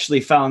 I actually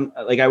found,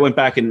 like, I went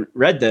back and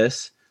read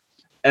this,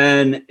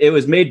 and it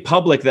was made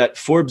public that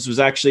Forbes was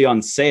actually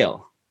on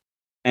sale.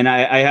 And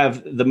I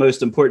have the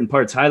most important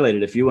parts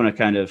highlighted if you want to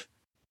kind of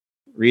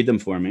read them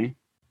for me.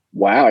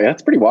 Wow,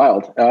 that's pretty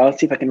wild. Let's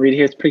see if I can read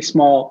here. It's pretty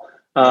small.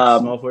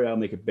 Small for you. I'll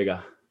make it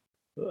bigger.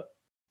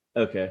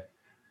 Okay.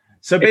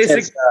 So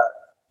basically,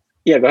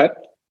 yeah, go ahead.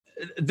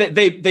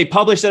 They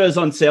published that it was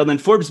on sale. Then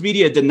Forbes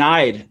Media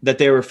denied that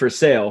they were for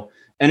sale.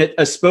 And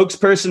a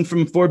spokesperson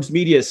from Forbes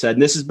Media said,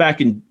 and this is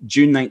back in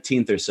June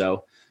 19th or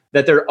so,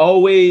 that they're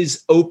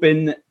always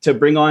open to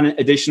bring on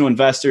additional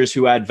investors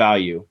who add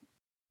value.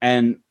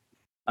 And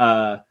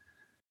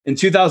in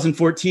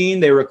 2014,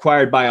 they were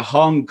acquired by a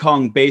Hong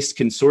Kong-based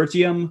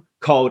consortium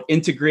called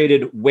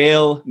Integrated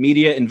Whale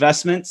Media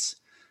Investments.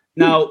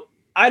 Now,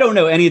 I don't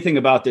know anything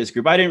about this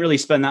group. I didn't really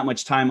spend that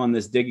much time on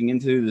this, digging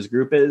into who this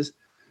group is.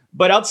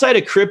 But outside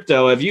of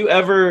crypto, have you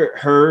ever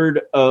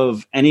heard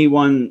of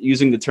anyone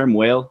using the term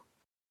whale?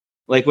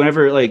 Like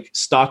whenever like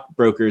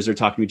stockbrokers are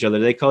talking to each other,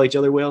 they call each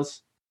other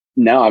whales?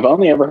 No, I've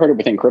only ever heard it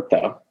within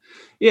crypto.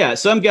 Yeah,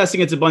 so I'm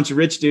guessing it's a bunch of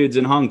rich dudes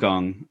in Hong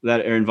Kong that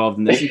are involved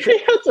in this.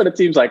 That's what it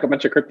seems like, a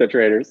bunch of crypto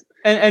traders.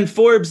 And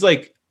Forbes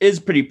like is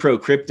pretty pro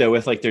crypto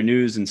with like their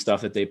news and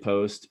stuff that they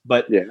post.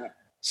 But yeah.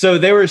 So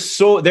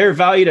they're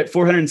valued at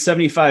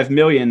 475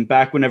 million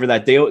back whenever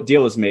that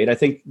deal was made. I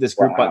think this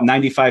group bought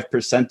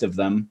 95% of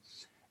them.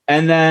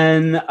 And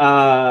then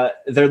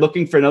they're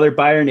looking for another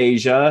buyer in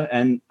Asia,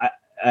 and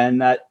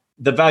that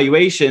the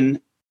valuation,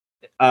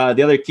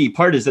 the other key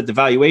part is that the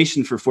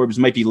valuation for Forbes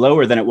might be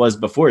lower than it was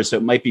before. So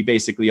it might be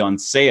basically on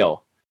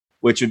sale,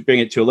 which would bring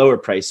it to a lower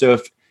price. So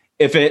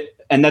if it,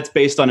 and that's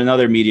based on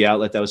another media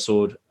outlet that was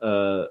sold,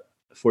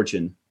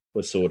 Fortune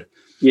was sold.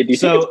 Yeah, do you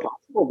think it's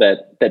possible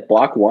that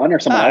Block One or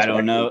someone else? I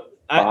don't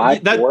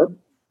know.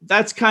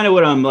 That's kind of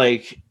what I'm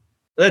like.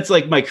 That's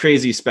like my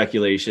crazy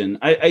speculation.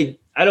 I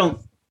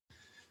don't.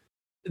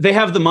 They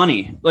have the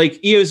money.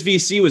 Like EOS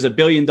VC was $1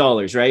 billion,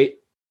 right?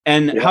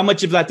 And how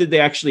much of that did they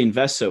actually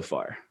invest so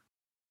far?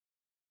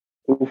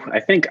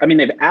 I mean,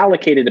 they've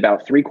allocated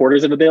about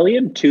 $750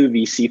 million to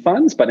VC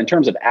funds, but in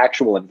terms of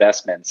actual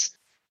investments,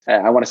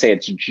 I want to say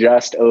it's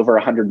just over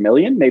 100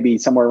 million, maybe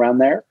somewhere around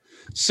there.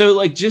 So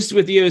like just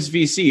with EOS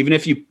VC, even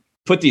if you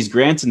put these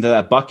grants into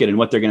that bucket and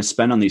what they're going to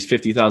spend on these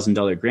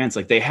 $50,000 grants,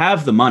 like they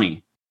have the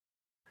money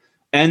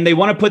and they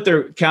want to put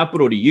their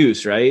capital to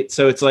use, right?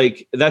 So it's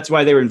like, that's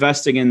why they were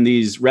investing in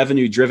these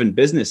revenue driven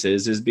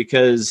businesses, is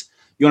because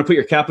you want to put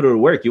your capital to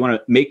work. You want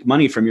to make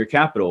money from your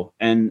capital.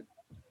 And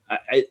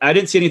I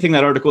didn't see anything in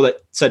that article that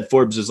said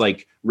Forbes was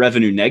like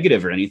revenue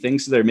negative or anything.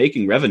 So they're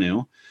making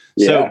revenue.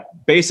 Yeah. So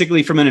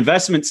basically from an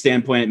investment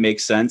standpoint, it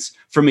makes sense.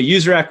 From a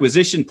user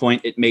acquisition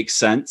point, it makes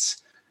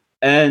sense.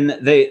 And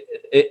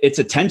it's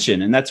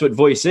attention. And that's what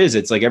voice is.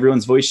 It's like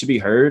everyone's voice should be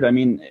heard. I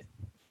mean,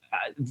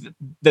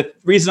 the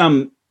reason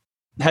I'm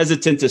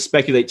hesitant to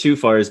speculate too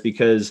far is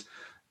because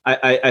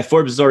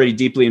Forbes is already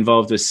deeply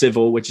involved with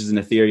Civil, which is an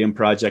Ethereum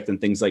project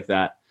and things like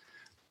that.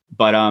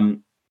 But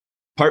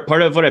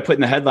part of what I put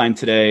in the headline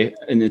today,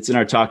 and it's in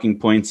our talking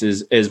points,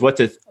 is what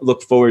to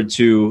look forward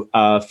to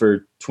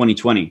for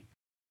 2020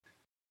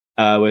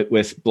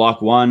 with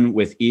Block One,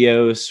 with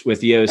EOS,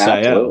 with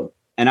EOS.io.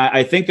 And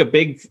I think a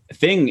big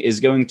thing is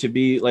going to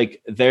be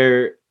like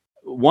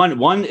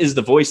one is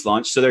the voice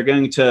launch. So they're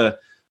going to,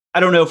 I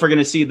don't know if we're going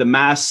to see the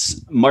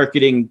mass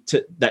marketing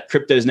that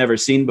crypto's never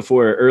seen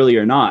before early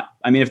or not.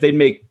 I mean, if they'd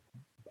make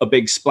a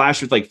big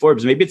splash with like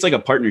Forbes, maybe it's like a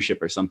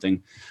partnership or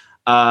something.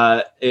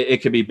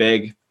 It could be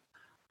big.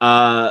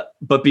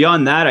 But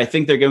beyond that, I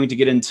think they're going to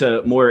get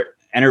into more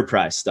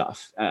enterprise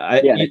stuff.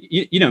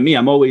 You know me,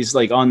 I'm always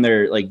like on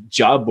their like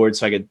job board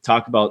so I could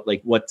talk about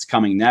like what's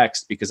coming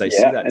next because I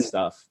see that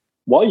stuff.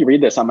 While you read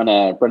this, I'm going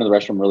to run to the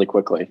restroom really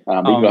quickly.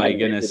 Oh my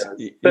goodness.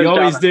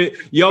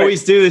 You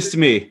always do this to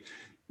me.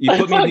 You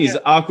put me in these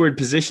awkward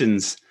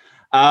positions.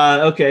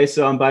 Okay,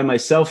 so I'm by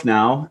myself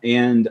now,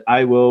 and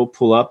I will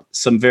pull up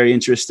some very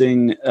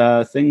interesting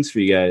things for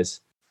you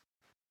guys.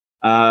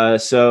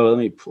 So let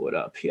me pull it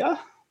up here.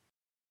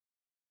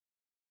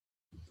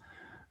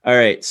 All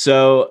right,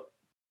 so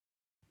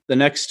the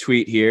next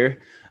tweet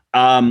here.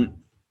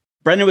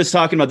 Brendan was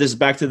talking about this,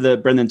 back to the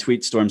Brendan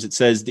tweet storms. It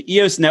says, the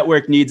EOS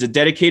network needs a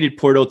dedicated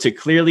portal to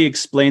clearly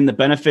explain the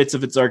benefits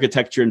of its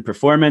architecture and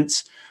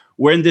performance.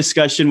 We're in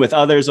discussion with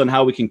others on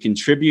how we can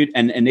contribute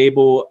and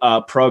enable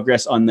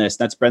progress on this.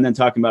 That's Brendan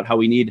talking about how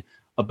we need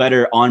a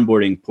better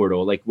onboarding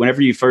portal. Like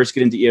whenever you first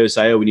get into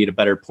EOS.io, we need a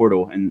better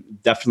portal. And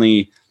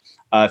definitely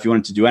if you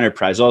wanted to do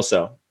enterprise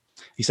also.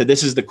 He said,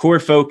 this is the core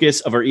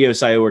focus of our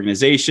EOS.io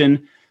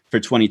organization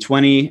for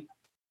 2020.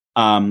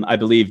 I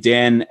believe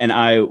Dan and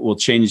I will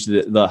change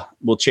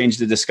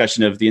the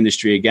discussion of the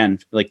industry again,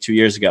 like 2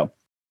 years ago.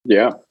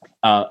 Yeah.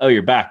 Oh,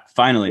 you're back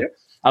finally. Yeah.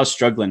 I was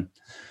struggling.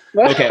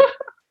 Okay.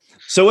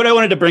 So what I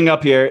wanted to bring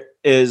up here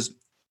is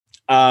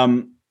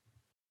that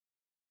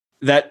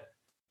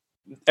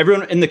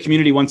everyone in the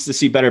community wants to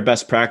see better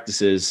best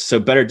practices. So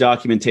better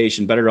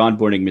documentation, better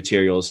onboarding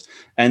materials.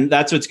 And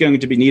that's what's going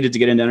to be needed to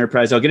get into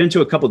enterprise. I'll get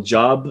into a couple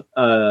job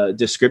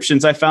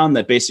descriptions I found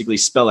that basically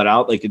spell it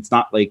out. Like, it's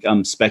not like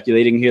I'm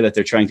speculating here that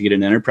they're trying to get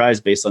into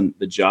enterprise based on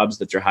the jobs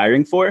that they're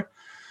hiring for.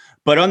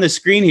 But on the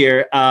screen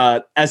here,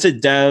 as a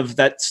dev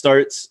that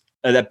starts,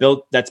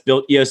 that's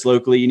built EOS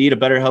locally, you need a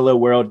better hello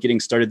world getting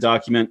started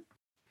document.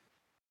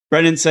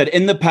 Brendan said,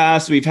 in the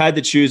past, we've had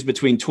to choose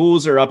between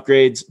tools or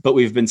upgrades, but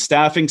we've been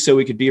staffing so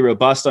we could be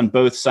robust on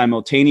both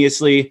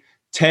simultaneously.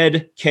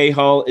 Ted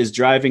Cahill is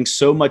driving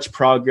so much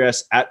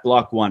progress at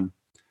Block One.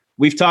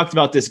 We've talked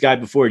about this guy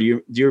before. Do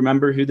you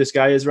remember who this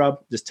guy is,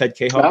 Rob? This Ted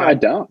Cahill guy? I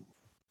don't.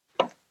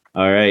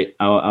 All right.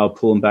 I'll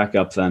pull him back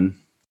up then.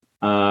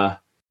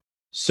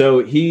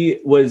 So he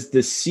was the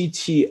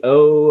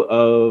CTO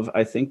of,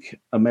 I think,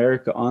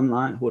 America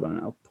Online. Hold on,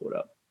 I'll pull it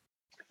up.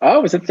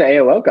 Oh, was it the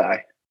AOL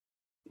guy?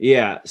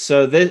 Yeah.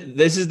 So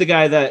this is the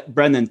guy that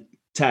Brendan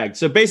tagged.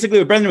 So basically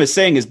what Brendan was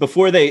saying is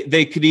before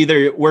they could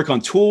either work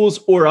on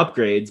tools or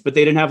upgrades, but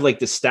they didn't have like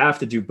the staff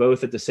to do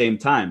both at the same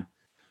time.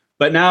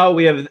 But now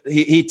we have,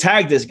 he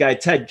tagged this guy,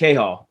 Ted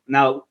Cahill.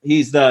 Now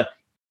he's the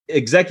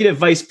executive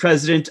vice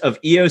president of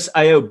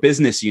EOS.io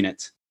business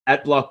unit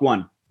at Block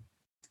One.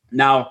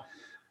 Now,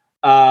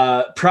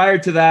 prior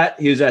to that,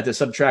 he was at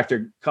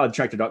the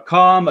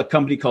contractor.com, a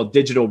company called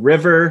Digital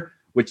River,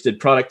 which did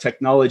product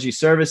technology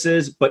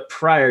services. But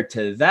prior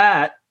to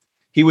that,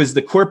 he was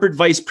the corporate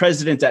vice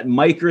president at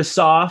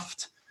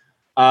Microsoft.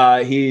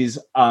 He's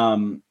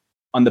on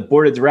the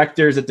board of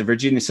directors at the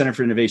Virginia Center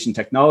for Innovation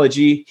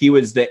Technology. He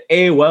was the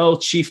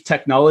AOL chief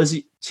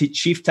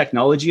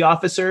technology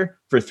officer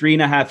for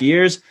 3.5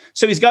 years.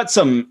 So he's got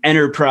some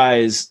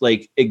enterprise,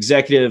 like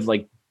executive,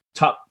 like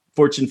top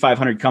Fortune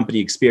 500 company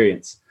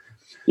experience.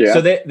 Yeah. So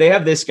they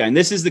have this guy, and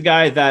this is the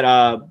guy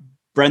that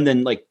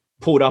Brendan like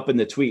pulled up in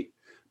the tweet.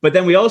 But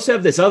then we also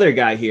have this other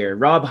guy here,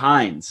 Rob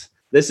Hines.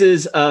 This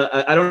is,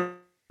 I don't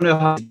know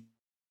how he's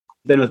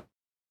been with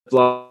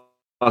Block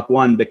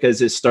One because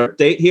his start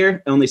date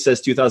here only says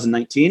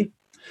 2019.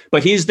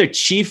 But he's the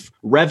chief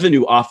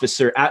revenue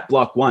officer at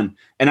Block One.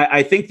 And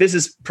I think this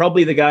is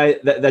probably the guy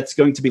that's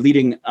going to be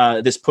leading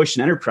this push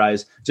in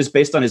enterprise just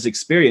based on his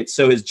experience.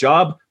 So his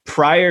job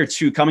prior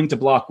to coming to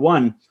Block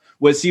One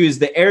was he was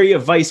the area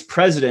vice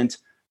president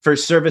for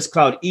Service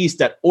Cloud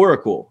East at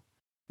Oracle.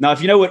 Now, if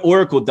you know what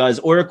Oracle does,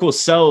 Oracle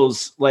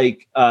sells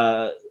like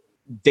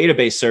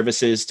database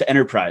services to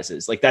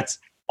enterprises. Like that's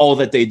all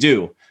that they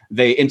do.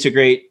 They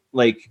integrate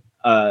like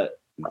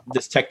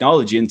this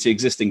technology into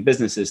existing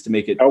businesses to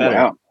make it better.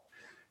 Wow.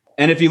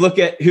 And if you look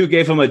at who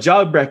gave him a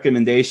job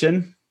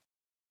recommendation,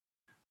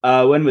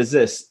 when was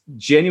this?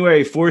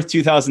 January 4th,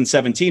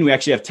 2017, we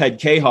actually have Ted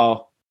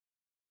Cahill,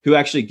 who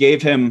actually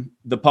gave him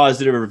the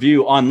positive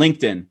review on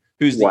LinkedIn,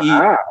 who's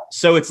the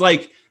So it's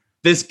like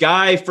this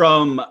guy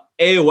from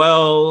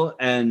AOL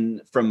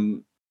and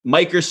from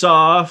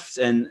Microsoft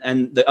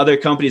and the other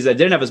companies that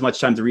didn't have as much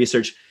time to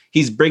research,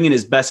 he's bringing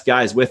his best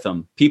guys with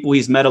him, people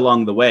he's met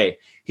along the way.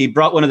 He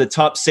brought one of the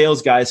top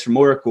sales guys from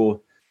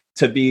Oracle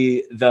to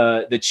be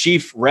the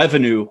chief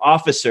revenue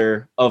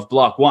officer of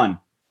Block One.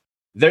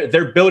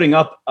 They're building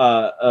up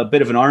a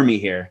bit of an army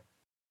here.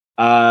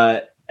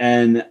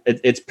 And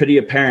it's pretty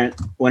apparent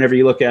whenever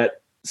you look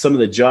at some of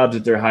the jobs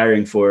that they're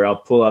hiring for. I'll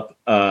pull up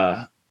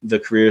the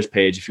careers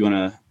page if you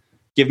want to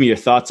give me your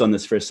thoughts on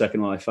this for a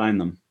second while I find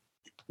them.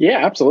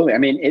 Yeah, absolutely. I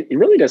mean, it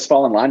really does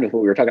fall in line with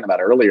what we were talking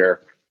about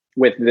earlier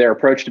with their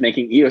approach to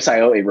making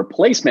EOS.io a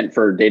replacement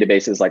for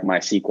databases like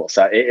MySQL.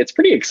 So it's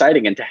pretty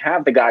exciting. And to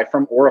have the guy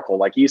from Oracle,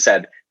 like you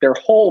said, their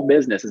whole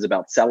business is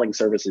about selling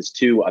services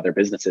to other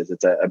businesses.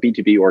 It's a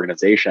B2B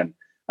organization.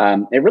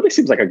 It really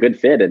seems like a good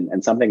fit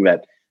and something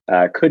that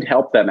could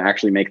help them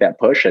actually make that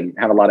push and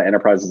have a lot of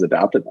enterprises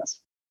adopting this.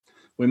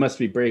 We must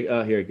be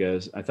here it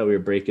goes. I thought we were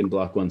breaking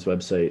Block One's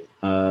website.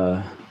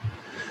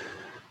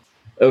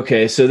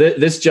 Okay, so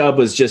this job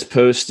was just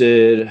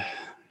posted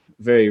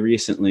very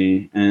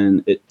recently,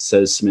 and it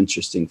says some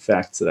interesting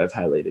facts that I've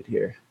highlighted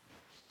here.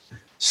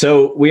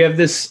 So we have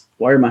this.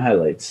 Why are my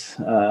highlights?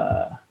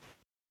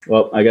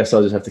 Well, I guess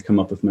I'll just have to come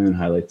up with my own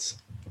highlights.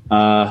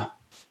 Why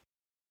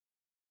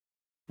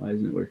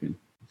isn't it working?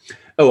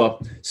 Oh,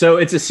 well. So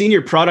it's a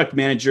senior product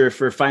manager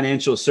for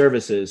financial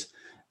services.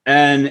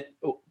 And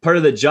part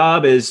of the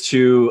job is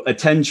to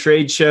attend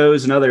trade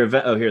shows and other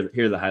events. Oh,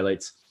 here are the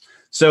highlights.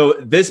 So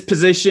this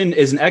position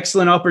is an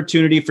excellent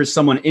opportunity for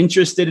someone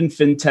interested in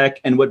fintech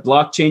and what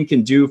blockchain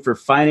can do for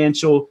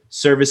financial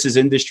services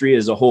industry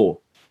as a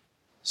whole.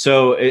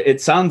 So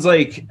it sounds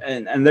like,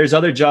 and there's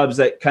other jobs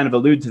that kind of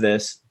allude to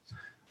this,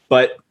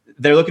 but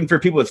they're looking for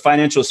people with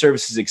financial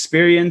services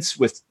experience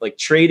with like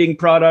trading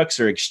products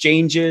or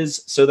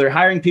exchanges. So they're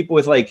hiring people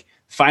with like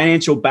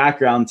financial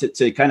background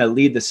to kind of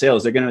lead the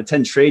sales. They're going to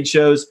attend trade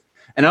shows.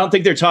 And I don't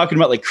think they're talking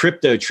about like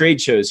crypto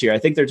trade shows here. I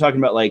think they're talking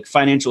about like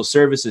financial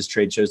services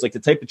trade shows, like the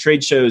type of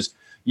trade shows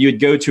you would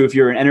go to if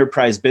you're an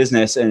enterprise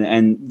business,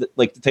 and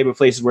like the type of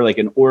places where like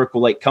an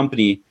Oracle-like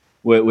company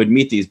would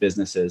meet these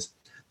businesses.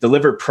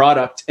 Deliver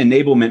product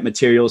enablement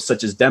materials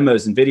such as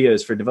demos and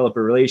videos for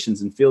developer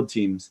relations and field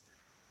teams.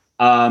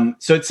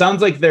 So it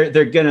sounds like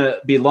they're going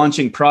to be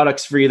launching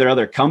products for either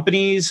other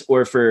companies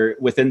or for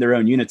within their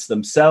own units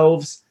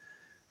themselves.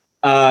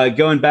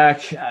 Going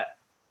back,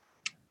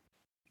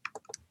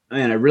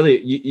 man,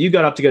 you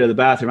got up to go to the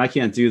bathroom. I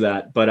can't do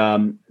that. But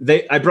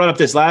I brought up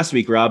this last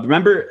week, Rob.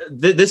 Remember,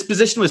 this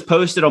position was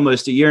posted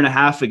almost a year and a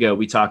half ago.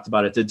 We talked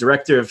about it. The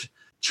director of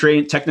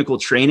technical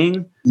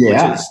training.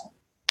 Yeah. Which is,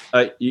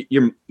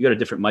 you got a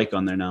different mic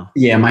on there now.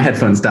 Yeah, my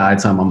headphones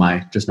died, so I'm on my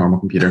just normal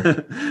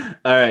computer.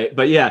 All right,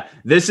 but yeah,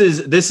 this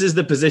is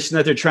the position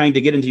that they're trying to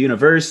get into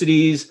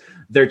universities.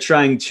 They're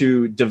trying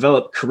to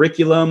develop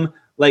curriculum,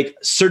 like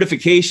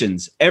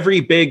certifications. Every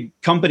big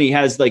company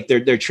has like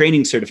their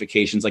training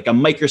certifications, like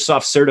I'm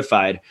Microsoft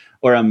certified,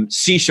 or I'm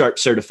C#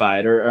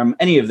 certified, or I'm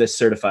any of this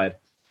certified,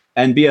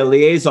 and be a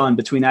liaison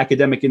between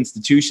academic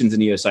institutions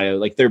and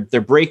EOSIO. Like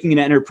they're breaking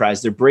into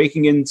enterprise, they're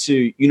breaking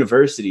into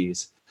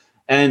universities.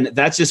 And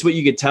that's just what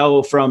you could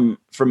tell from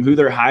who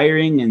they're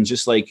hiring and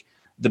just like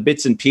the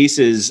bits and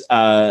pieces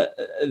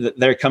that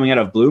are coming out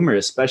of Bloomer,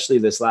 especially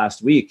this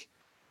last week.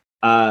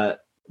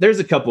 There's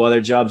a couple other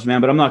jobs, man,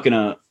 but I'm not going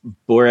to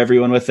bore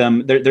everyone with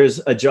them.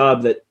 There's a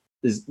job that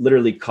is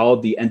literally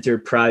called the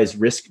Enterprise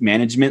Risk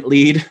Management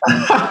Lead.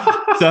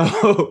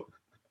 So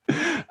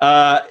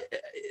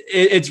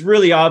it's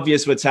really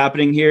obvious what's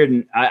happening here.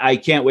 And I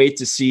can't wait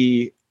to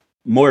see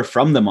more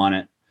from them on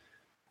it.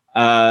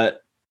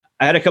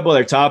 I had a couple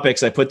other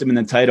topics. I put them in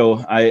the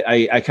title.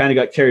 I kind of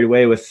got carried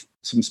away with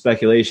some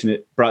speculation.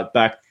 It brought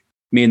back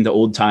me into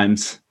old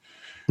times.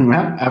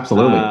 Yeah,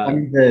 absolutely.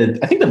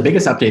 I think the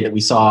biggest update that we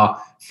saw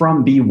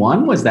from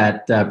B1 was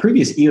that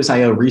previous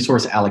EOSIO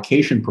resource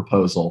allocation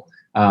proposal.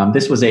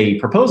 This was a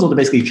proposal to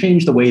basically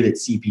change the way that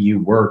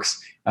CPU works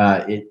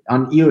on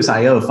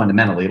EOSIO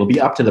fundamentally. It'll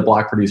be up to the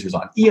block producers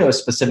on EOS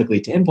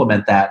specifically to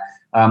implement that.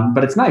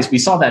 But it's nice. We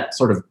saw that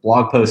sort of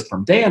blog post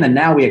from Dan, and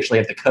now we actually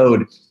have the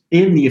code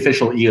in the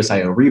official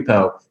EOSIO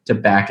repo to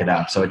back it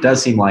up. So it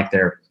does seem like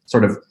they're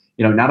sort of,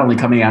 not only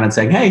coming out and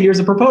saying, hey, here's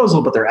a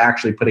proposal, but they're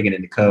actually putting it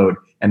into code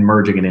and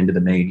merging it into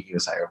the main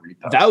EOSIO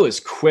repo. That was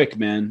quick,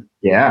 man.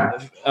 Yeah.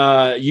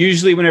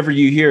 Usually whenever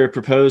you hear a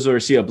proposal or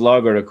see a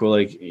blog article,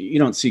 like you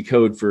don't see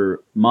code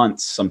for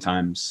months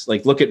sometimes.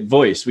 Like look at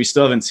Voice. We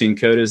still haven't seen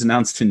code as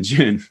announced in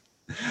June.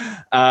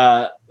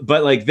 But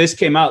like this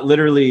came out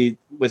literally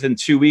within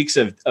 2 weeks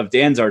of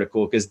Dan's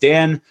article, because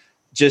Dan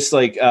just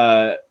like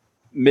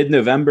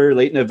mid-November,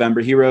 late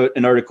November, he wrote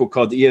an article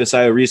called the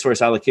EOSIO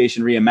Resource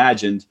Allocation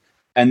Reimagined.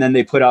 And then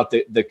they put out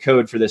the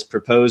code for this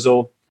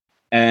proposal.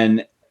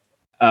 And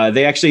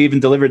they actually even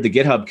delivered the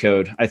GitHub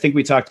code. I think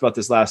we talked about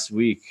this last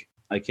week.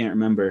 I can't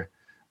remember.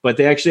 But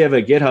they actually have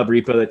a GitHub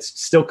repo that's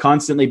still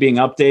constantly being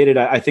updated.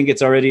 I think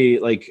it's already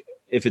like,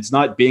 if it's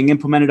not being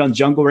implemented on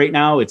Jungle right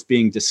now, it's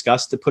being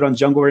discussed to put on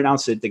Jungle right now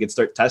so they can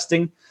start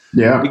testing.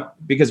 Yeah.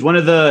 Because one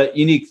of the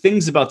unique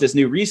things about this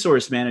new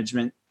resource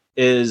management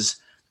is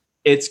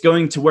it's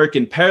going to work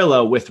in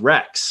parallel with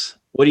Rex.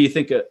 What do you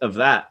think of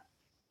that?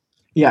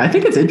 Yeah, I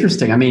think it's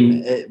interesting. I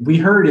mean, we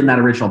heard in that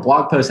original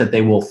blog post that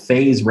they will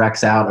phase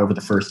Rex out over the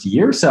first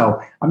year.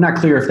 So I'm not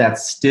clear if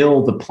that's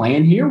still the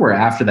plan here, where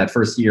after that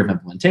first year of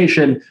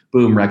implementation,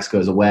 boom, Rex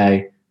goes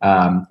away,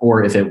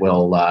 or if it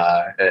will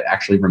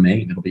actually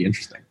remain. It'll be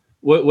interesting.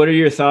 What are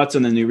your thoughts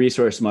on the new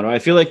resource model? I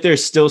feel like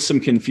there's still some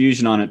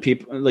confusion on it. The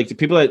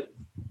people that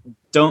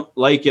don't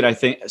like it, I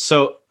think.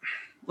 So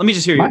let me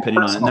just hear your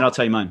opinion on it, and then I'll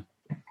tell you mine.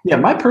 Yeah,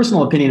 my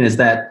personal opinion is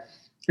that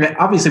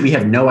obviously we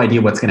have no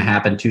idea what's going to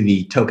happen to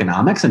the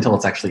tokenomics until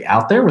it's actually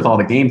out there with all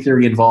the game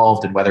theory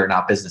involved, and whether or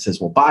not businesses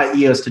will buy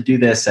EOS to do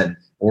this,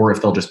 or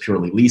if they'll just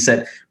purely lease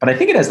it. But I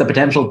think it has the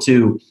potential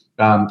to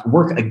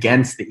work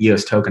against the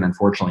EOS token,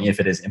 unfortunately, if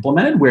it is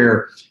implemented,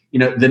 where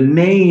the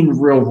main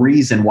real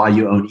reason why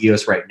you own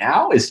EOS right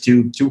now is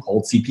to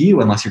hold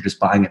CPU, unless you're just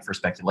buying it for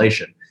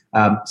speculation.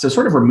 So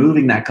sort of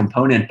removing that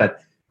component,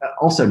 but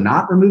also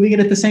not removing it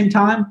at the same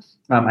time,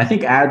 I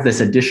think adds this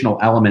additional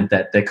element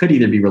that could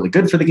either be really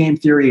good for the game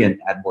theory and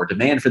add more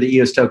demand for the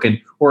EOS token,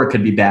 or it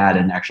could be bad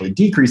and actually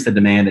decrease the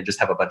demand and just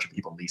have a bunch of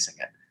people leasing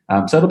it.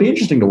 So it'll be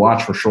interesting to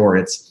watch for sure.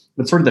 It's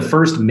sort of the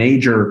first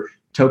major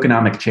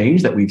tokenomic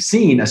change that we've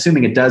seen,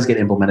 assuming it does get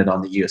implemented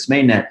on the EOS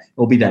mainnet. It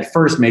will be that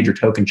first major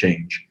token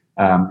change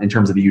in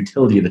terms of the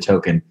utility of the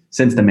token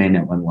since the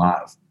mainnet went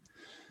live.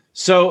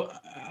 So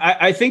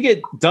I think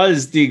it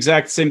does the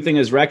exact same thing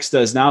as Rex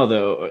does now,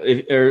 though,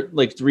 or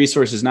like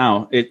resources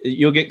now.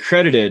 You'll get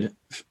credited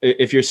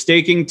if you're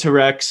staking to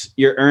Rex.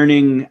 You're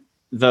earning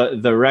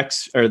the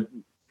Rex or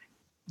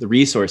the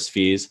resource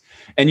fees,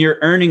 and you're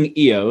earning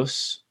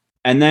EOS.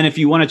 And then if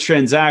you want to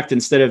transact,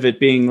 instead of it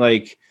being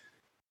like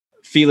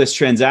feeless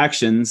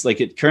transactions like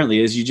it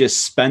currently is, you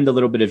just spend a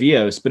little bit of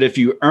EOS. But if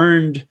you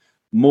earned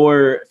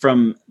more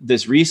from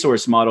this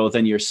resource model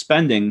than you're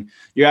spending,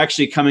 you're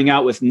actually coming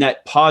out with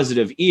net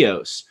positive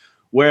EOS.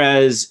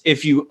 Whereas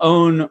if you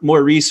own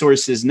more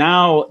resources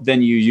now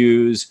than you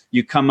use,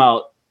 you come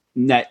out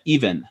net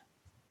even.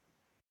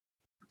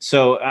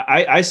 So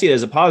I see it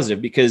as a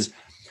positive because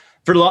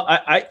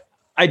I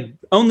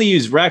only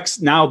use Rex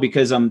now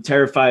because I'm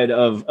terrified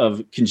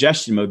of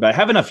congestion mode, but I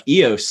have enough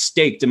EOS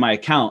staked in my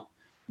account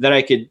that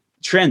I could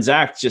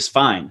transact just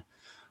fine.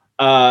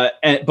 But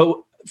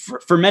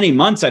for many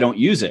months, I don't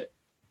use it.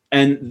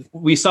 And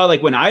we saw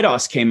like when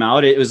IDOS came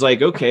out, it was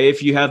like, okay,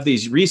 if you have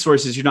these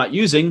resources you're not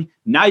using,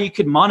 now you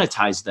could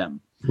monetize them.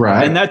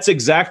 Right. And that's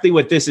exactly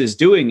what this is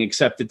doing,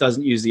 except it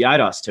doesn't use the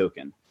IDOS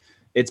token.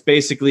 It's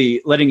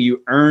basically letting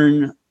you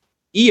earn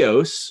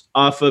EOS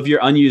off of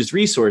your unused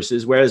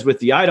resources. Whereas with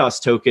the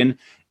IDOS token,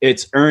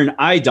 it's earn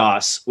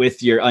IDOS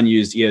with your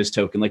unused EOS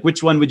token. Like,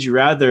 which one would you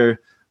rather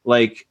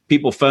like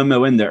people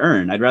FOMO in to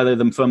earn? I'd rather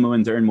them FOMO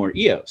in to earn more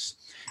EOS.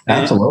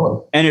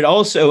 Absolutely. And it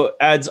also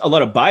adds a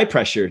lot of buy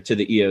pressure to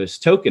the EOS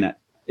token.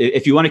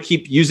 If you want to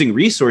keep using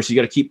resources, you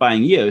got to keep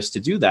buying EOS to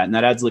do that. And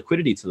that adds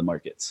liquidity to the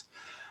markets.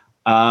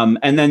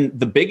 And then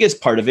the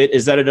biggest part of it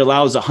is that it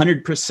allows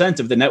 100%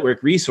 of the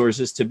network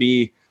resources to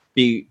be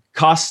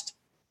cost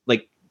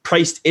like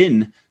priced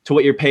in to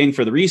what you're paying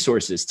for the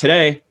resources.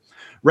 Today,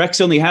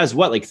 Rex only has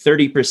like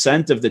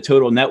 30% of the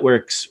total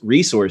network's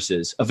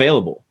resources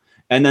available.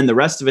 And then the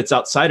rest of it's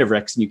outside of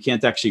Rex and you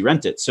can't actually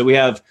rent it. So we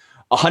have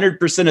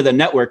 100% of the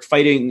network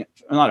fighting,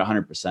 not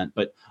 100%,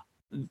 but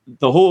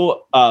the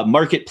whole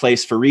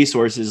marketplace for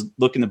resources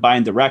looking to buy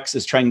into Rex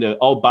is trying to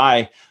all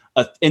buy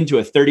into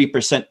a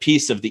 30%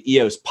 piece of the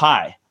EOS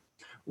pie.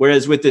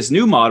 Whereas with this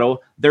new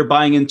model, they're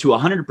buying into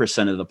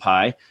 100% of the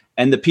pie.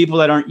 And the people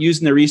that aren't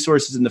using the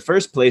resources in the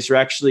first place are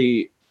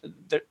actually,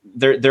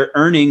 they're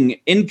earning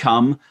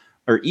income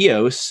or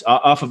EOS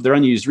off of their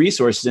unused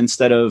resources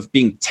instead of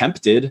being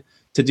tempted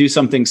to do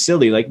something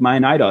silly like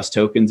mine IDOS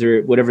tokens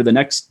or whatever the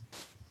next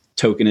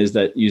token is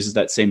that uses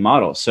that same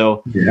model.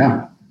 So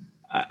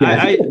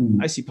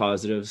I see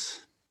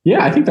positives.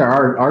 Yeah, I think there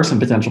are some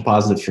potential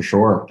positives for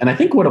sure. And I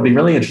think what'll be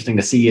really interesting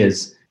to see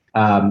is,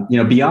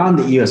 beyond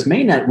the EOS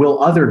mainnet,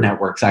 will other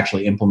networks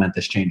actually implement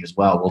this change as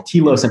well? Will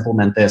Telos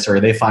implement this, or are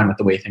they fine with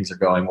the way things are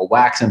going? Will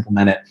Wax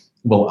implement it?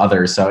 Will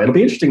others? So it'll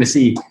be interesting to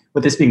see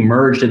with this being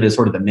merged into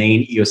sort of the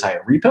main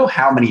EOS.io repo,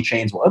 how many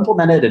chains will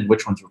implement it and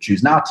which ones will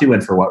choose not to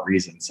and for what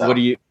reason. So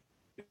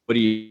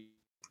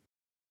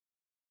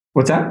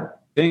what's that?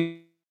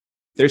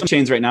 There's some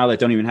chains right now that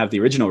don't even have the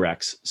original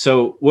Rex.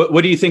 So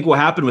what do you think will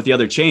happen with the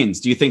other chains?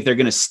 Do you think they're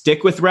going to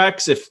stick with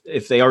Rex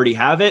if they already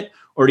have it?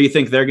 Or do you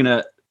think they're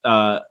going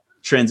to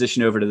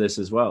transition over to this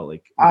as well?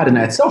 Like, I don't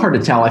know. It's so hard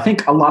to tell. I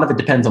think a lot of it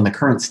depends on the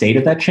current state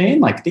of that chain.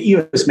 Like the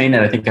EOS mainnet,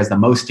 I think, has the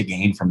most to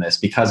gain from this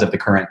because of the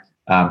current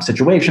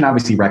situation.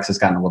 Obviously, Rex has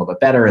gotten a little bit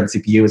better and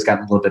CPU has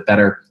gotten a little bit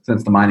better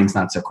since the mining's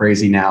not so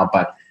crazy now.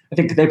 But I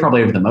think they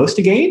probably have the most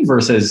to gain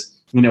versus,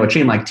 a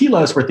chain like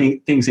Telos where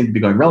things seem to be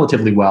going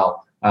relatively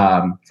well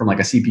from like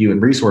a CPU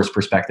and resource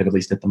perspective, at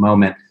least at the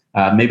moment.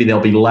 Maybe they'll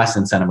be less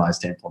incentivized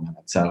to implement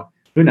it. So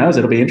who knows?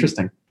 It'll be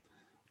interesting.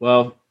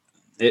 Well,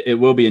 it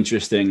will be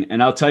interesting.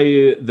 And I'll tell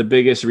you the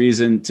biggest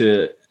reason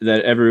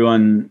that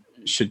everyone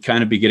should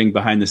kind of be getting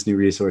behind this new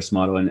resource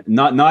model. And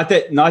not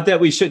that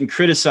we shouldn't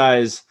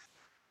criticize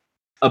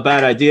a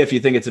bad idea if you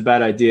think it's a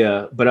bad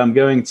idea, but I'm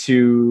going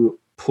to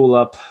pull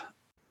up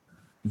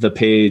the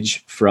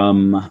page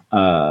from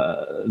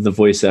the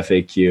Voice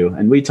FAQ.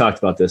 And we talked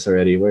about this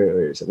already.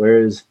 Where is it?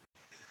 Where is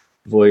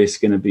Voice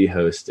going to be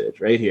hosted?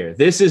 Right here.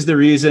 This is the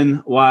reason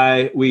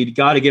why we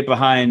got to get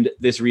behind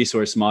this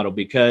resource model,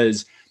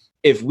 because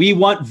if we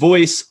want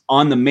Voice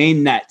on the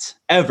main net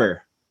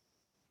ever,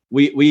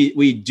 we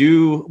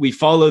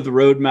follow the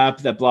roadmap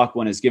that Block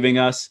One is giving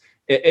us.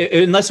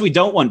 Unless we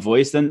don't want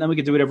Voice, then we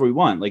can do whatever we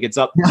want. Like it's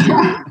up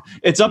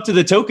to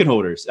the token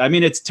holders. I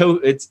mean, it's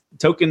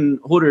token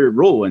holder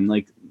rule, and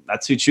like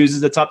that's who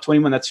chooses the top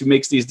 21. That's who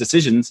makes these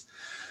decisions.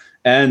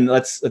 And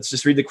let's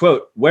just read the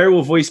quote. Where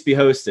will Voice be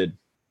hosted?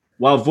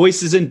 While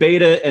Voice is in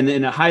beta and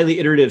in a highly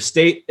iterative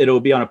state,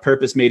 it'll be on a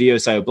purpose-made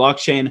EOS.io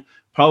blockchain,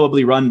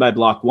 probably run by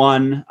Block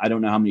One. I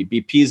don't know how many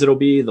BPs it'll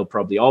be. They'll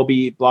probably all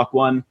be Block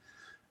One.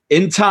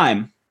 In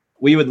time,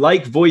 we would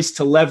like Voice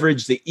to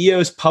leverage the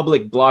EOS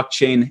public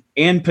blockchain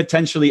and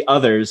potentially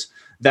others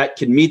that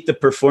can meet the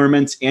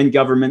performance and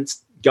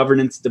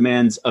governance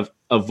demands of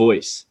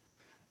Voice.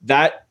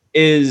 That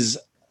is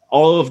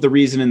all of the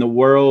reason in the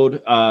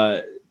world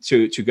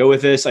to go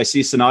with this. I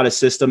see Sonata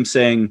System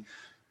saying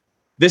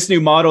this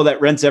new model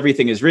that rents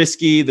everything is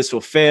risky. This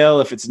will fail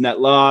if it's net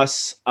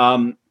loss.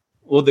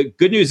 Well, the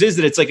good news is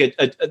that it's like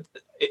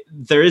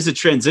there is a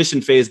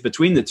transition phase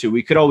between the two.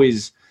 We could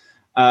always.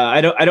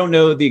 I don't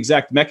know the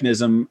exact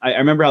mechanism. I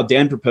remember how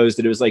Dan proposed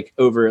it. It was like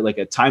over like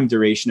a time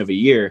duration of a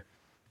year,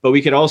 but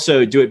we could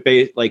also do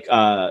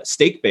it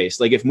stake based.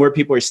 Like if more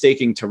people are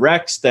staking to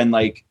Rex, then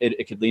like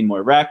it could lean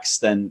more Rex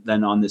than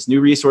on this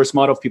new resource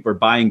model. If people are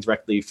buying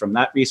directly from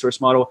that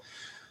resource model,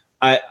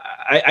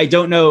 I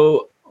don't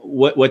know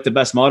what the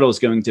best model is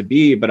going to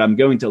be, but I'm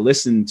going to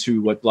listen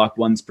to what Block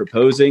One's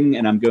proposing,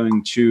 and I'm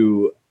going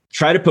to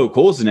try to poke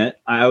holes in it.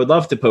 I would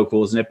love to poke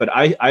holes in it, but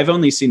I've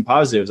only seen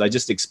positives. I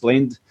just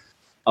explained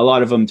a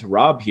lot of them to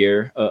Rob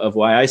here of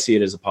why I see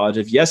it as a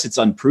positive. Yes, it's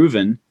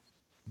unproven,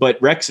 but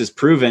Rex is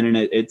proven, and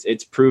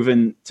it's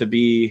proven to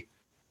be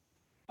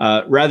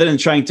rather than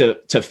trying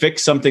to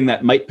fix something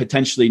that might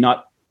potentially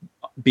not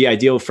be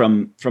ideal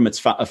from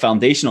its a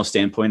foundational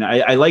standpoint.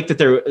 I like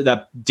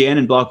that Dan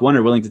and Block One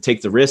are willing to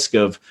take the risk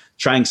of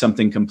trying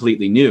something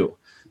completely new,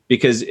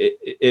 because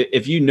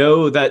if you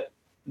know that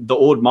the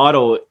old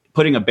model,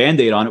 putting a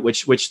Band-Aid on it,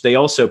 which they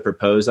also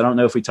proposed, I don't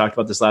know if we talked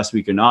about this last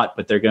week or not,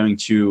 but they're going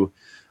to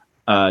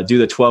do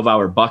the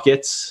 12-hour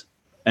buckets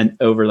and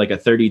over like a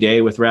 30-day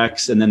with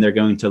Rex, and then they're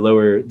going to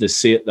lower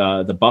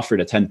the buffer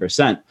to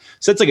 10%.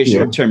 So it's like a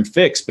short-term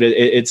fix, but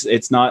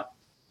it's not.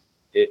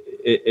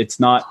 It's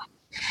not.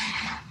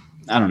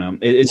 I don't know.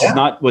 It's just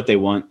not what they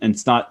want, and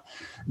it's not.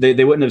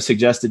 They wouldn't have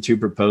suggested two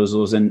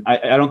proposals, and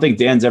I don't think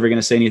Dan's ever going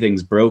to say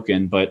anything's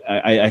broken. But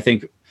I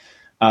think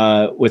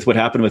with what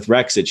happened with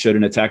Rex, it showed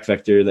an attack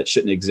vector that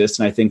shouldn't exist,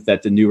 and I think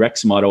that the new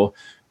Rex model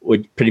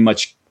would pretty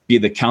much be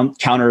the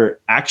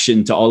counter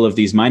action to all of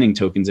these mining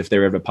tokens if they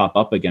were ever to pop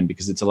up again,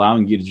 because it's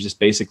allowing you to just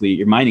basically,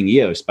 you're mining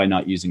EOS by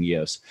not using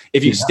EOS.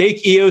 If you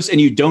stake EOS and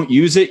you don't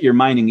use it, you're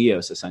mining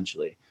EOS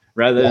essentially,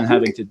 rather than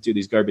having to do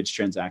these garbage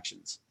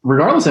transactions.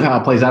 Regardless of how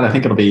it plays out, I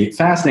think it'll be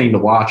fascinating to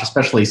watch,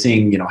 especially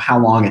seeing, how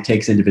long it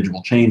takes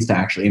individual chains to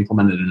actually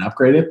implement it and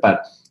upgrade it.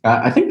 But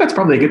I think that's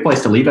probably a good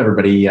place to leave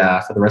everybody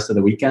for the rest of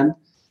the weekend.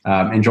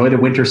 Enjoy the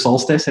winter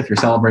solstice if you're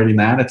celebrating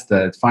that.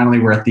 It's finally,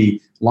 we're at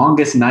the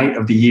longest night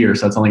of the year,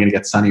 so it's only going to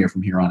get sunnier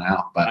from here on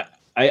out. But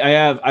I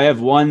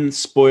have one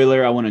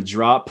spoiler I want to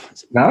drop.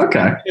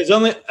 Okay. It's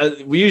only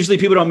we usually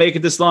people don't make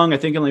it this long. I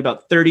think only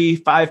about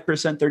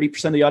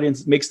 30% of the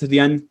audience makes it to the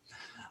end.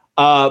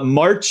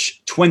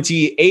 March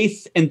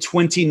 28th and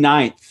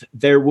 29th,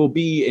 there will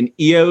be an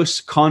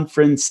EOS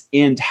conference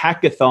and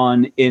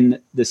hackathon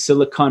in the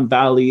Silicon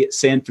Valley,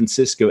 San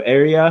Francisco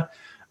area.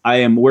 I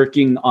am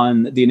working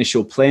on the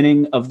initial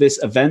planning of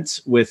this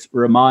event with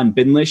Rahman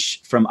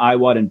Binlish from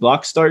iWatt and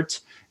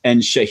Blockstart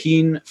and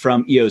Shaheen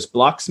from EOS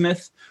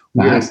Blocksmith.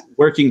 Nice.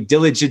 We're working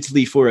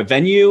diligently for a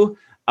venue.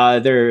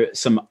 There are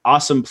some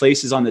awesome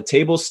places on the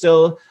table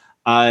still.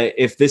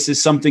 If this is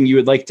something you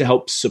would like to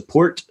help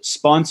support,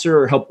 sponsor,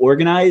 or help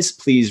organize,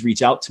 please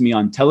reach out to me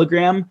on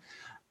Telegram.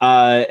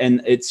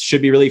 And it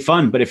should be really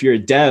fun. But if you're a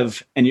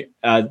dev, and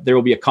there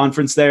will be a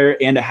conference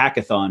there and a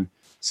hackathon.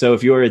 So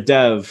if you're a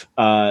dev,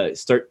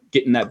 start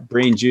getting that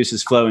brain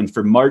juices flowing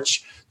for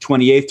March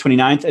 28th,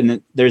 29th. And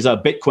then there's a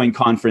Bitcoin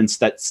conference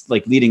that's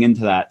like leading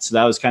into that. So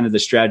that was kind of the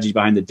strategy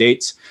behind the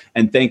dates.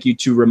 And thank you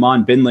to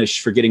Rahman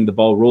Binlish for getting the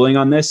ball rolling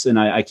on this. And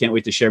I can't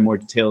wait to share more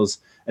details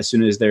as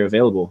soon as they're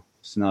available.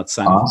 So now let's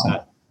sign up for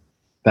that.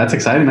 That's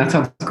exciting. That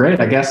sounds great.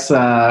 I guess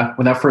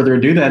without further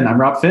ado, then, I'm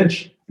Rob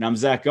Finch. And I'm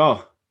Zach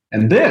Gall.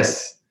 And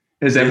this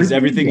is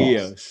Everything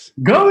EOS.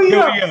 Go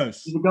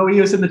EOS. Go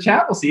EOS in the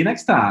chat. We'll see you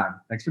next time.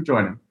 Thanks for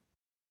joining.